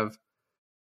just kind of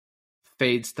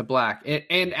fades to black.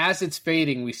 And as it's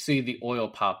fading, we see the oil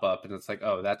pop up, and it's like,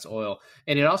 oh, that's oil.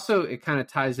 And it kind of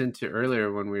ties into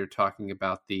earlier when we were talking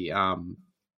about his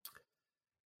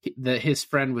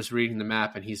friend was reading the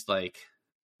map, and he's like,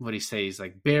 what do you say? He's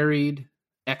like, buried,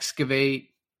 excavate.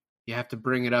 You have to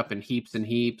bring it up in heaps and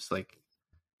heaps. Like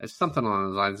it's something along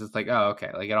those lines. It's like, oh, okay.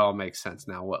 Like it all makes sense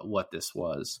now what this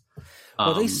was.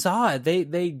 Well, they saw it.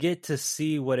 They get to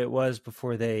see what it was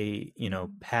before they,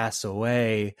 pass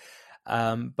away.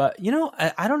 But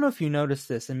I don't know if you noticed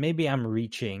this, and maybe I'm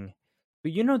reaching,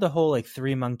 but the whole like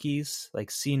three monkeys,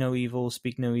 like see no evil,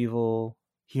 speak no evil,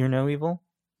 hear no evil.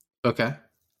 Okay.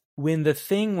 When the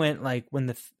thing went like when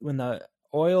the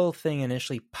oil thing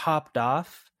initially popped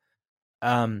off,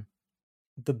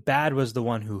 the bad was the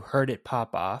one who heard it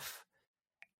pop off,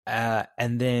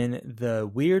 and then the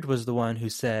weird was the one who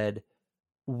said,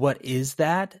 "What is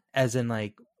that?" As in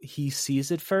like he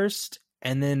sees it first,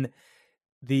 and then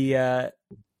the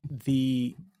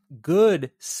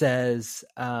good says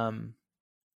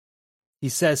he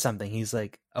says something. He's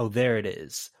like, "Oh, there it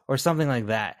is," or something like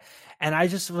that. And I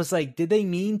just was like, did they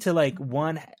mean to like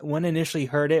one initially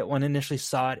heard it, one initially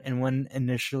saw it, and one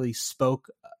initially spoke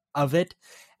of it?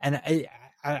 And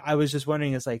I was just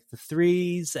wondering, it's like the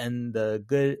threes and the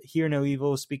good, hear no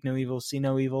evil, speak no evil, see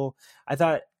no evil. I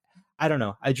don't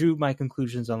know. I drew my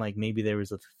conclusions on like maybe there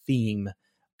was a theme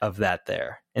of that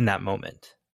there in that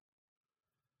moment.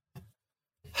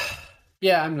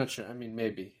 Yeah, I'm not sure. I mean,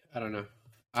 maybe. I don't know.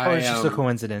 Or it's just a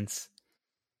coincidence.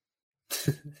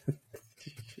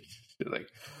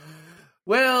 Like,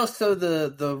 well, so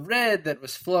the red that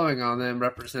was flowing on them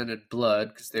represented blood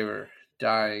because they were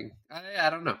dying. I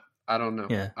don't know.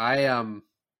 Yeah. I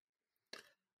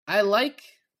like,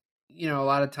 a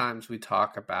lot of times we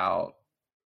talk about,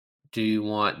 do you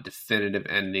want definitive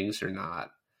endings or not?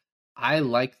 I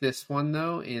like this one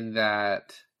though, in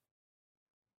that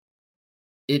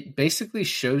it basically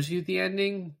shows you the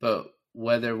ending, but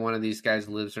whether one of these guys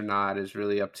lives or not is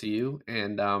really up to you.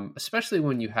 And especially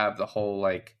when you have the whole,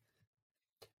 like,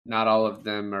 not all of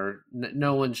them are,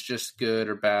 no one's just good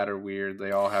or bad or weird.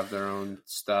 They all have their own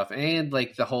stuff. And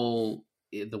like the whole,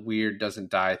 the weird doesn't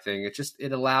die thing.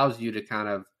 It allows you to kind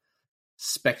of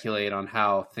speculate on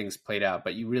how things played out,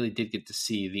 but you really did get to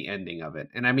see the ending of it.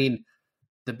 And I mean,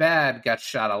 the bad got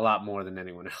shot a lot more than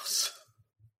anyone else.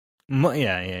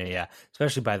 Yeah.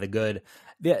 Especially by the good.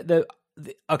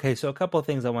 Okay, so a couple of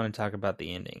things I want to talk about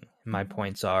the ending. My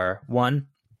points are, one,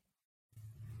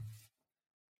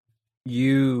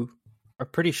 you are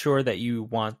pretty sure that you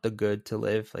want the good to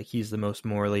live. Like he's the most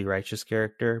morally righteous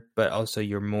character, but also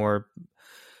you're more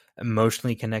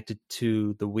emotionally connected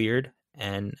to the weird,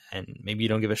 and maybe you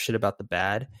don't give a shit about the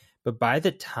bad. But by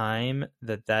the time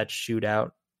that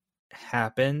shootout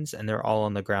happens and they're all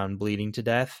on the ground bleeding to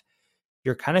death,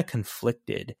 you're kind of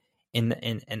conflicted. And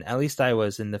at least I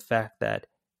was, in the fact that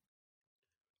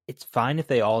it's fine if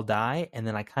they all die, and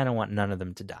then I kind of want none of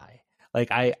them to die. Like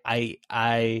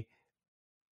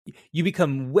you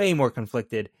become way more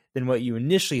conflicted than what you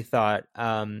initially thought.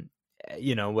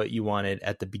 What you wanted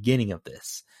at the beginning of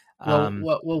this.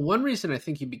 Well, one reason I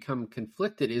think you become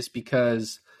conflicted is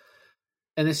because,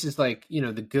 and this is like,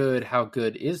 the good. How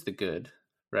good is the good,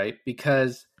 right?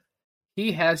 Because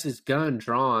he has his gun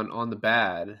drawn on the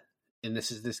bad. And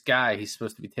this is this guy he's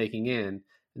supposed to be taking in.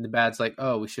 And the bad's like,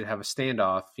 oh, we should have a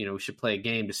standoff. We should play a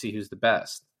game to see who's the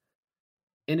best.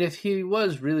 And if he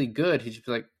was really good, he'd just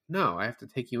be like, no, I have to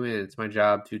take you in. It's my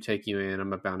job to take you in.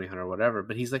 I'm a bounty hunter or whatever.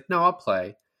 But he's like, no, I'll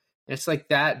play. And it's like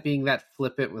that, being that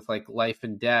flippant with like life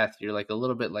and death. You're like a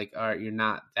little bit like, all right, you're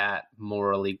not that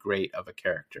morally great of a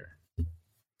character.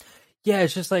 Yeah,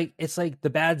 it's like the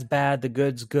bad's bad, the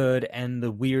good's good, and the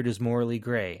weird is morally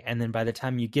gray. And then by the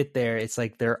time you get there, it's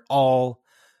like they're all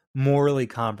morally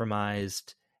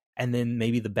compromised, and then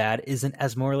maybe the bad isn't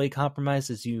as morally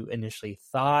compromised as you initially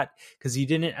thought, because you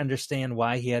didn't understand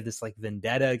why he had this like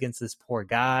vendetta against this poor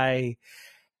guy.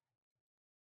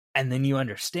 And then you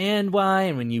understand why,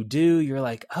 and when you do, you're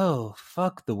like, oh,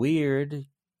 fuck the weird,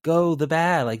 go the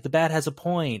bad. Like the bad has a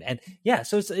point. And yeah,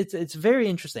 so it's very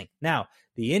interesting. Now,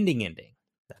 the ending,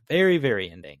 the very,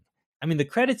 very ending. I mean, the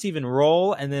credits even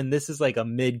roll, and then this is like a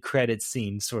mid-credit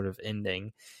scene sort of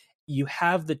ending. You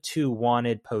have the two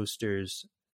wanted posters,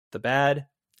 the bad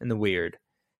and the weird.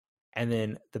 And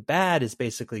then the bad is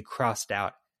basically crossed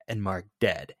out and marked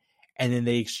dead. And then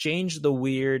they exchange the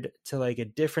weird to like a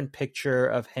different picture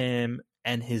of him,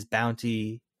 and his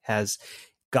bounty has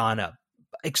gone up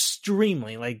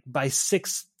extremely, like by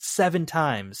 6-7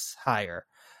 times higher.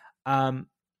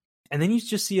 and then you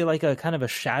just see like a kind of a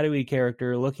shadowy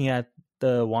character looking at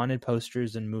the wanted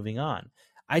posters and moving on.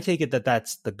 I take it that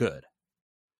that's the good.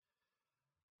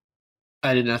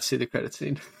 I did not see the credit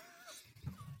scene.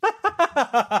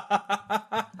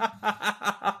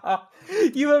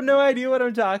 You have no idea what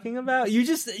I'm talking about. You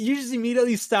just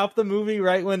immediately stopped the movie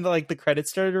right when the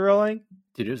credits started rolling.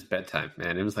 Dude, it was bedtime,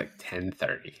 man. It was like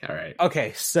 10:30. All right.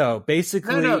 Okay, so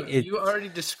basically, No, you already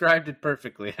described it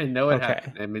perfectly. I know it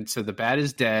happened. I mean, so the bad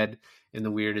is dead and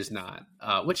the weird is not,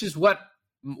 which is what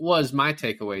was my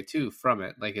takeaway too from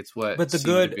it. Like it's what. But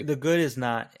the good is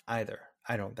not either.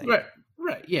 I don't think.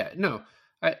 Right. Yeah. No,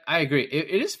 I agree.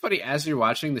 It is funny as you're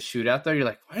watching the shootout though. You're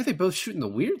like, why are they both shooting the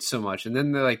weird so much? And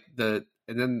then they're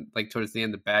towards the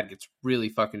end, the bad gets really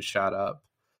fucking shot up.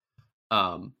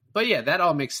 But yeah, that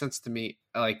all makes sense to me.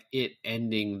 Like it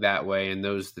ending that way, and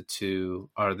those the two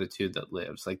that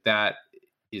lives. Like that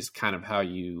is kind of how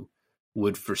you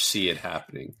would foresee it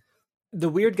happening. The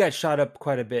weird got shot up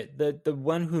quite a bit. The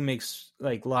one who makes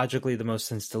like logically the most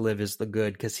sense to live is the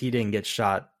good, because he didn't get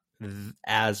shot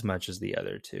as much as the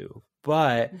other two.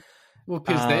 But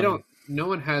because no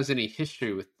one has any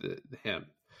history with him.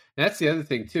 And that's the other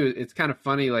thing too. It's kind of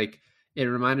funny. Like it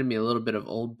reminded me a little bit of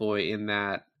Old Boy in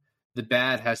that the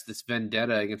bad has this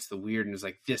vendetta against the weird and is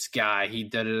like, this guy, he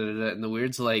da-da-da-da, and the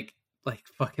weird's like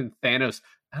fucking Thanos,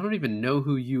 I don't even know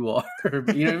who you are. You know what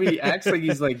I mean? He acts like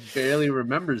he's like barely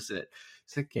remembers it.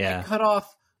 It's like, I cut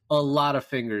off a lot of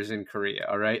fingers in Korea,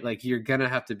 all right? Like you're gonna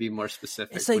have to be more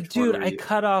specific. It's like, dude, I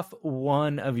cut off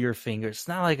one of your fingers. It's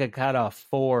not like I cut off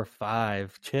 4 or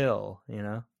 5. Chill, you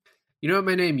know? You know what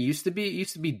my name used to be? It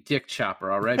used to be Dick Chopper,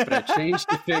 all right? But I changed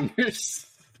the fingers.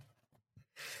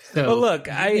 So, but look,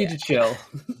 I need to chill.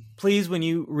 Please, when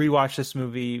you rewatch this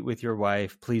movie with your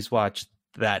wife, please watch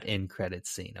that end credits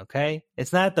scene, okay?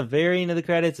 It's not at the very end of the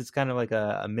credits. It's kind of like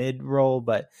a mid-roll,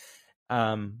 but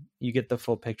you get the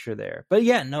full picture there. But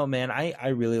yeah, no, man, I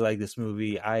really like this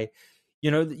movie.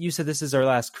 You said this is our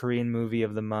last Korean movie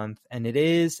of the month, and it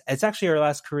is. It's actually our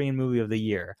last Korean movie of the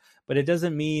year, but it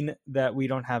doesn't mean that we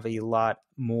don't have a lot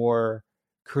more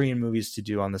Korean movies to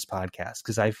do on this podcast,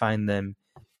 because I find them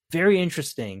very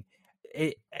interesting.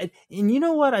 And you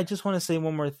know what? I just want to say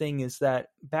one more thing is that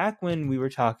back when we were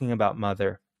talking about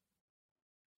Mother,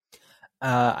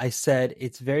 I said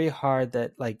it's very hard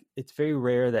that it's very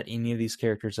rare that any of these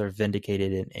characters are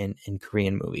vindicated in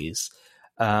Korean movies.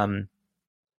 And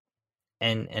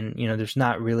there's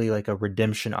not really like a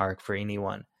redemption arc for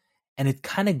anyone. And it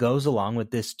kind of goes along with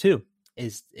this too,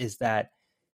 is that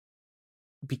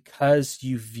because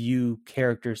you view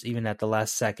characters even at the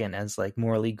last second as like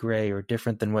morally gray or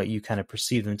different than what you kind of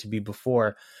perceive them to be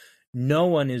before, no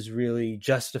one is really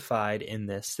justified in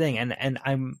this thing. And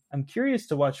I'm curious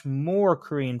to watch more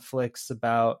Korean flicks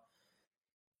about,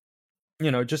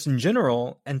 just in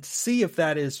general, and to see if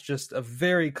that is just a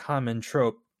very common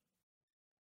trope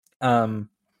of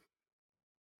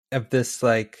this,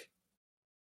 like,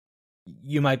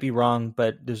 you might be wrong,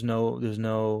 but there's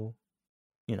no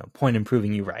point in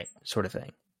proving you right sort of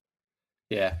thing.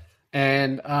 Yeah.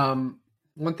 And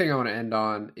one thing I want to end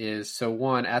on is,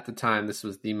 at the time, this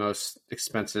was the most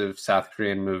expensive South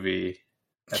Korean movie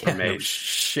ever made. No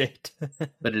shit.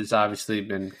 But it's obviously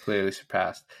been clearly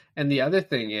surpassed. And the other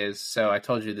thing is, I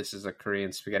told you this is a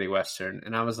Korean spaghetti Western,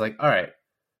 and I was like, all right,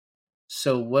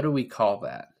 so what do we call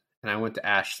that? And I went to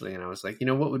Ashley and I was like,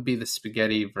 what would be the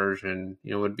spaghetti version?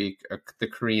 Would be the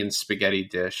Korean spaghetti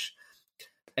dish.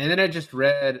 And then I just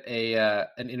read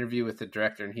an interview with the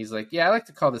director, and he's like, yeah, I like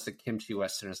to call this a kimchi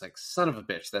Western. It's like, son of a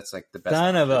bitch. That's like the best.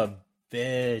 Son of a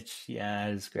bitch. Yeah,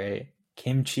 it's great.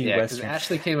 Kimchi Western. Because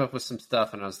Ashley came up with some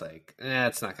stuff, and I was like,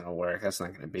 it's not going to work. That's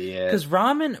not going to be it. Because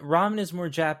ramen is more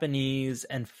Japanese,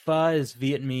 and pho is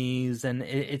Vietnamese, and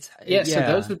so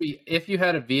those would be, if you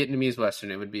had a Vietnamese Western,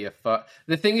 it would be a pho.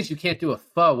 The thing is, you can't do a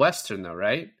pho Western, though,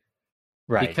 right?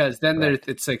 Right. Because then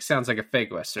it's like sounds like a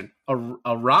fake Western. A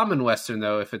ramen Western,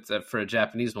 though, if it's for a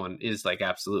Japanese one, is like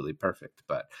absolutely perfect.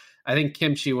 But I think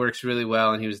kimchi works really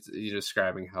well, and he was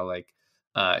describing how like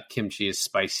kimchi is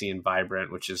spicy and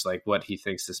vibrant, which is like what he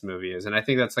thinks this movie is. And I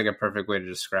think that's like a perfect way to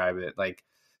describe it. Like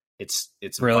it's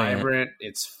vibrant,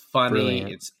 it's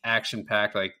funny, it's action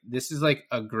packed. Like this is like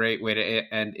a great way to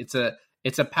end. It's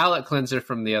a palate cleanser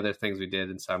from the other things we did,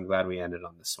 and so I'm glad we ended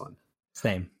on this one.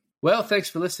 Same. Well, thanks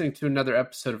for listening to another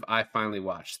episode of I Finally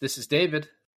Watched. This is David.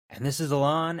 And this is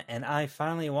Alon, and I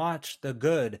finally watched the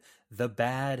good, the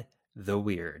bad, the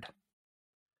weird.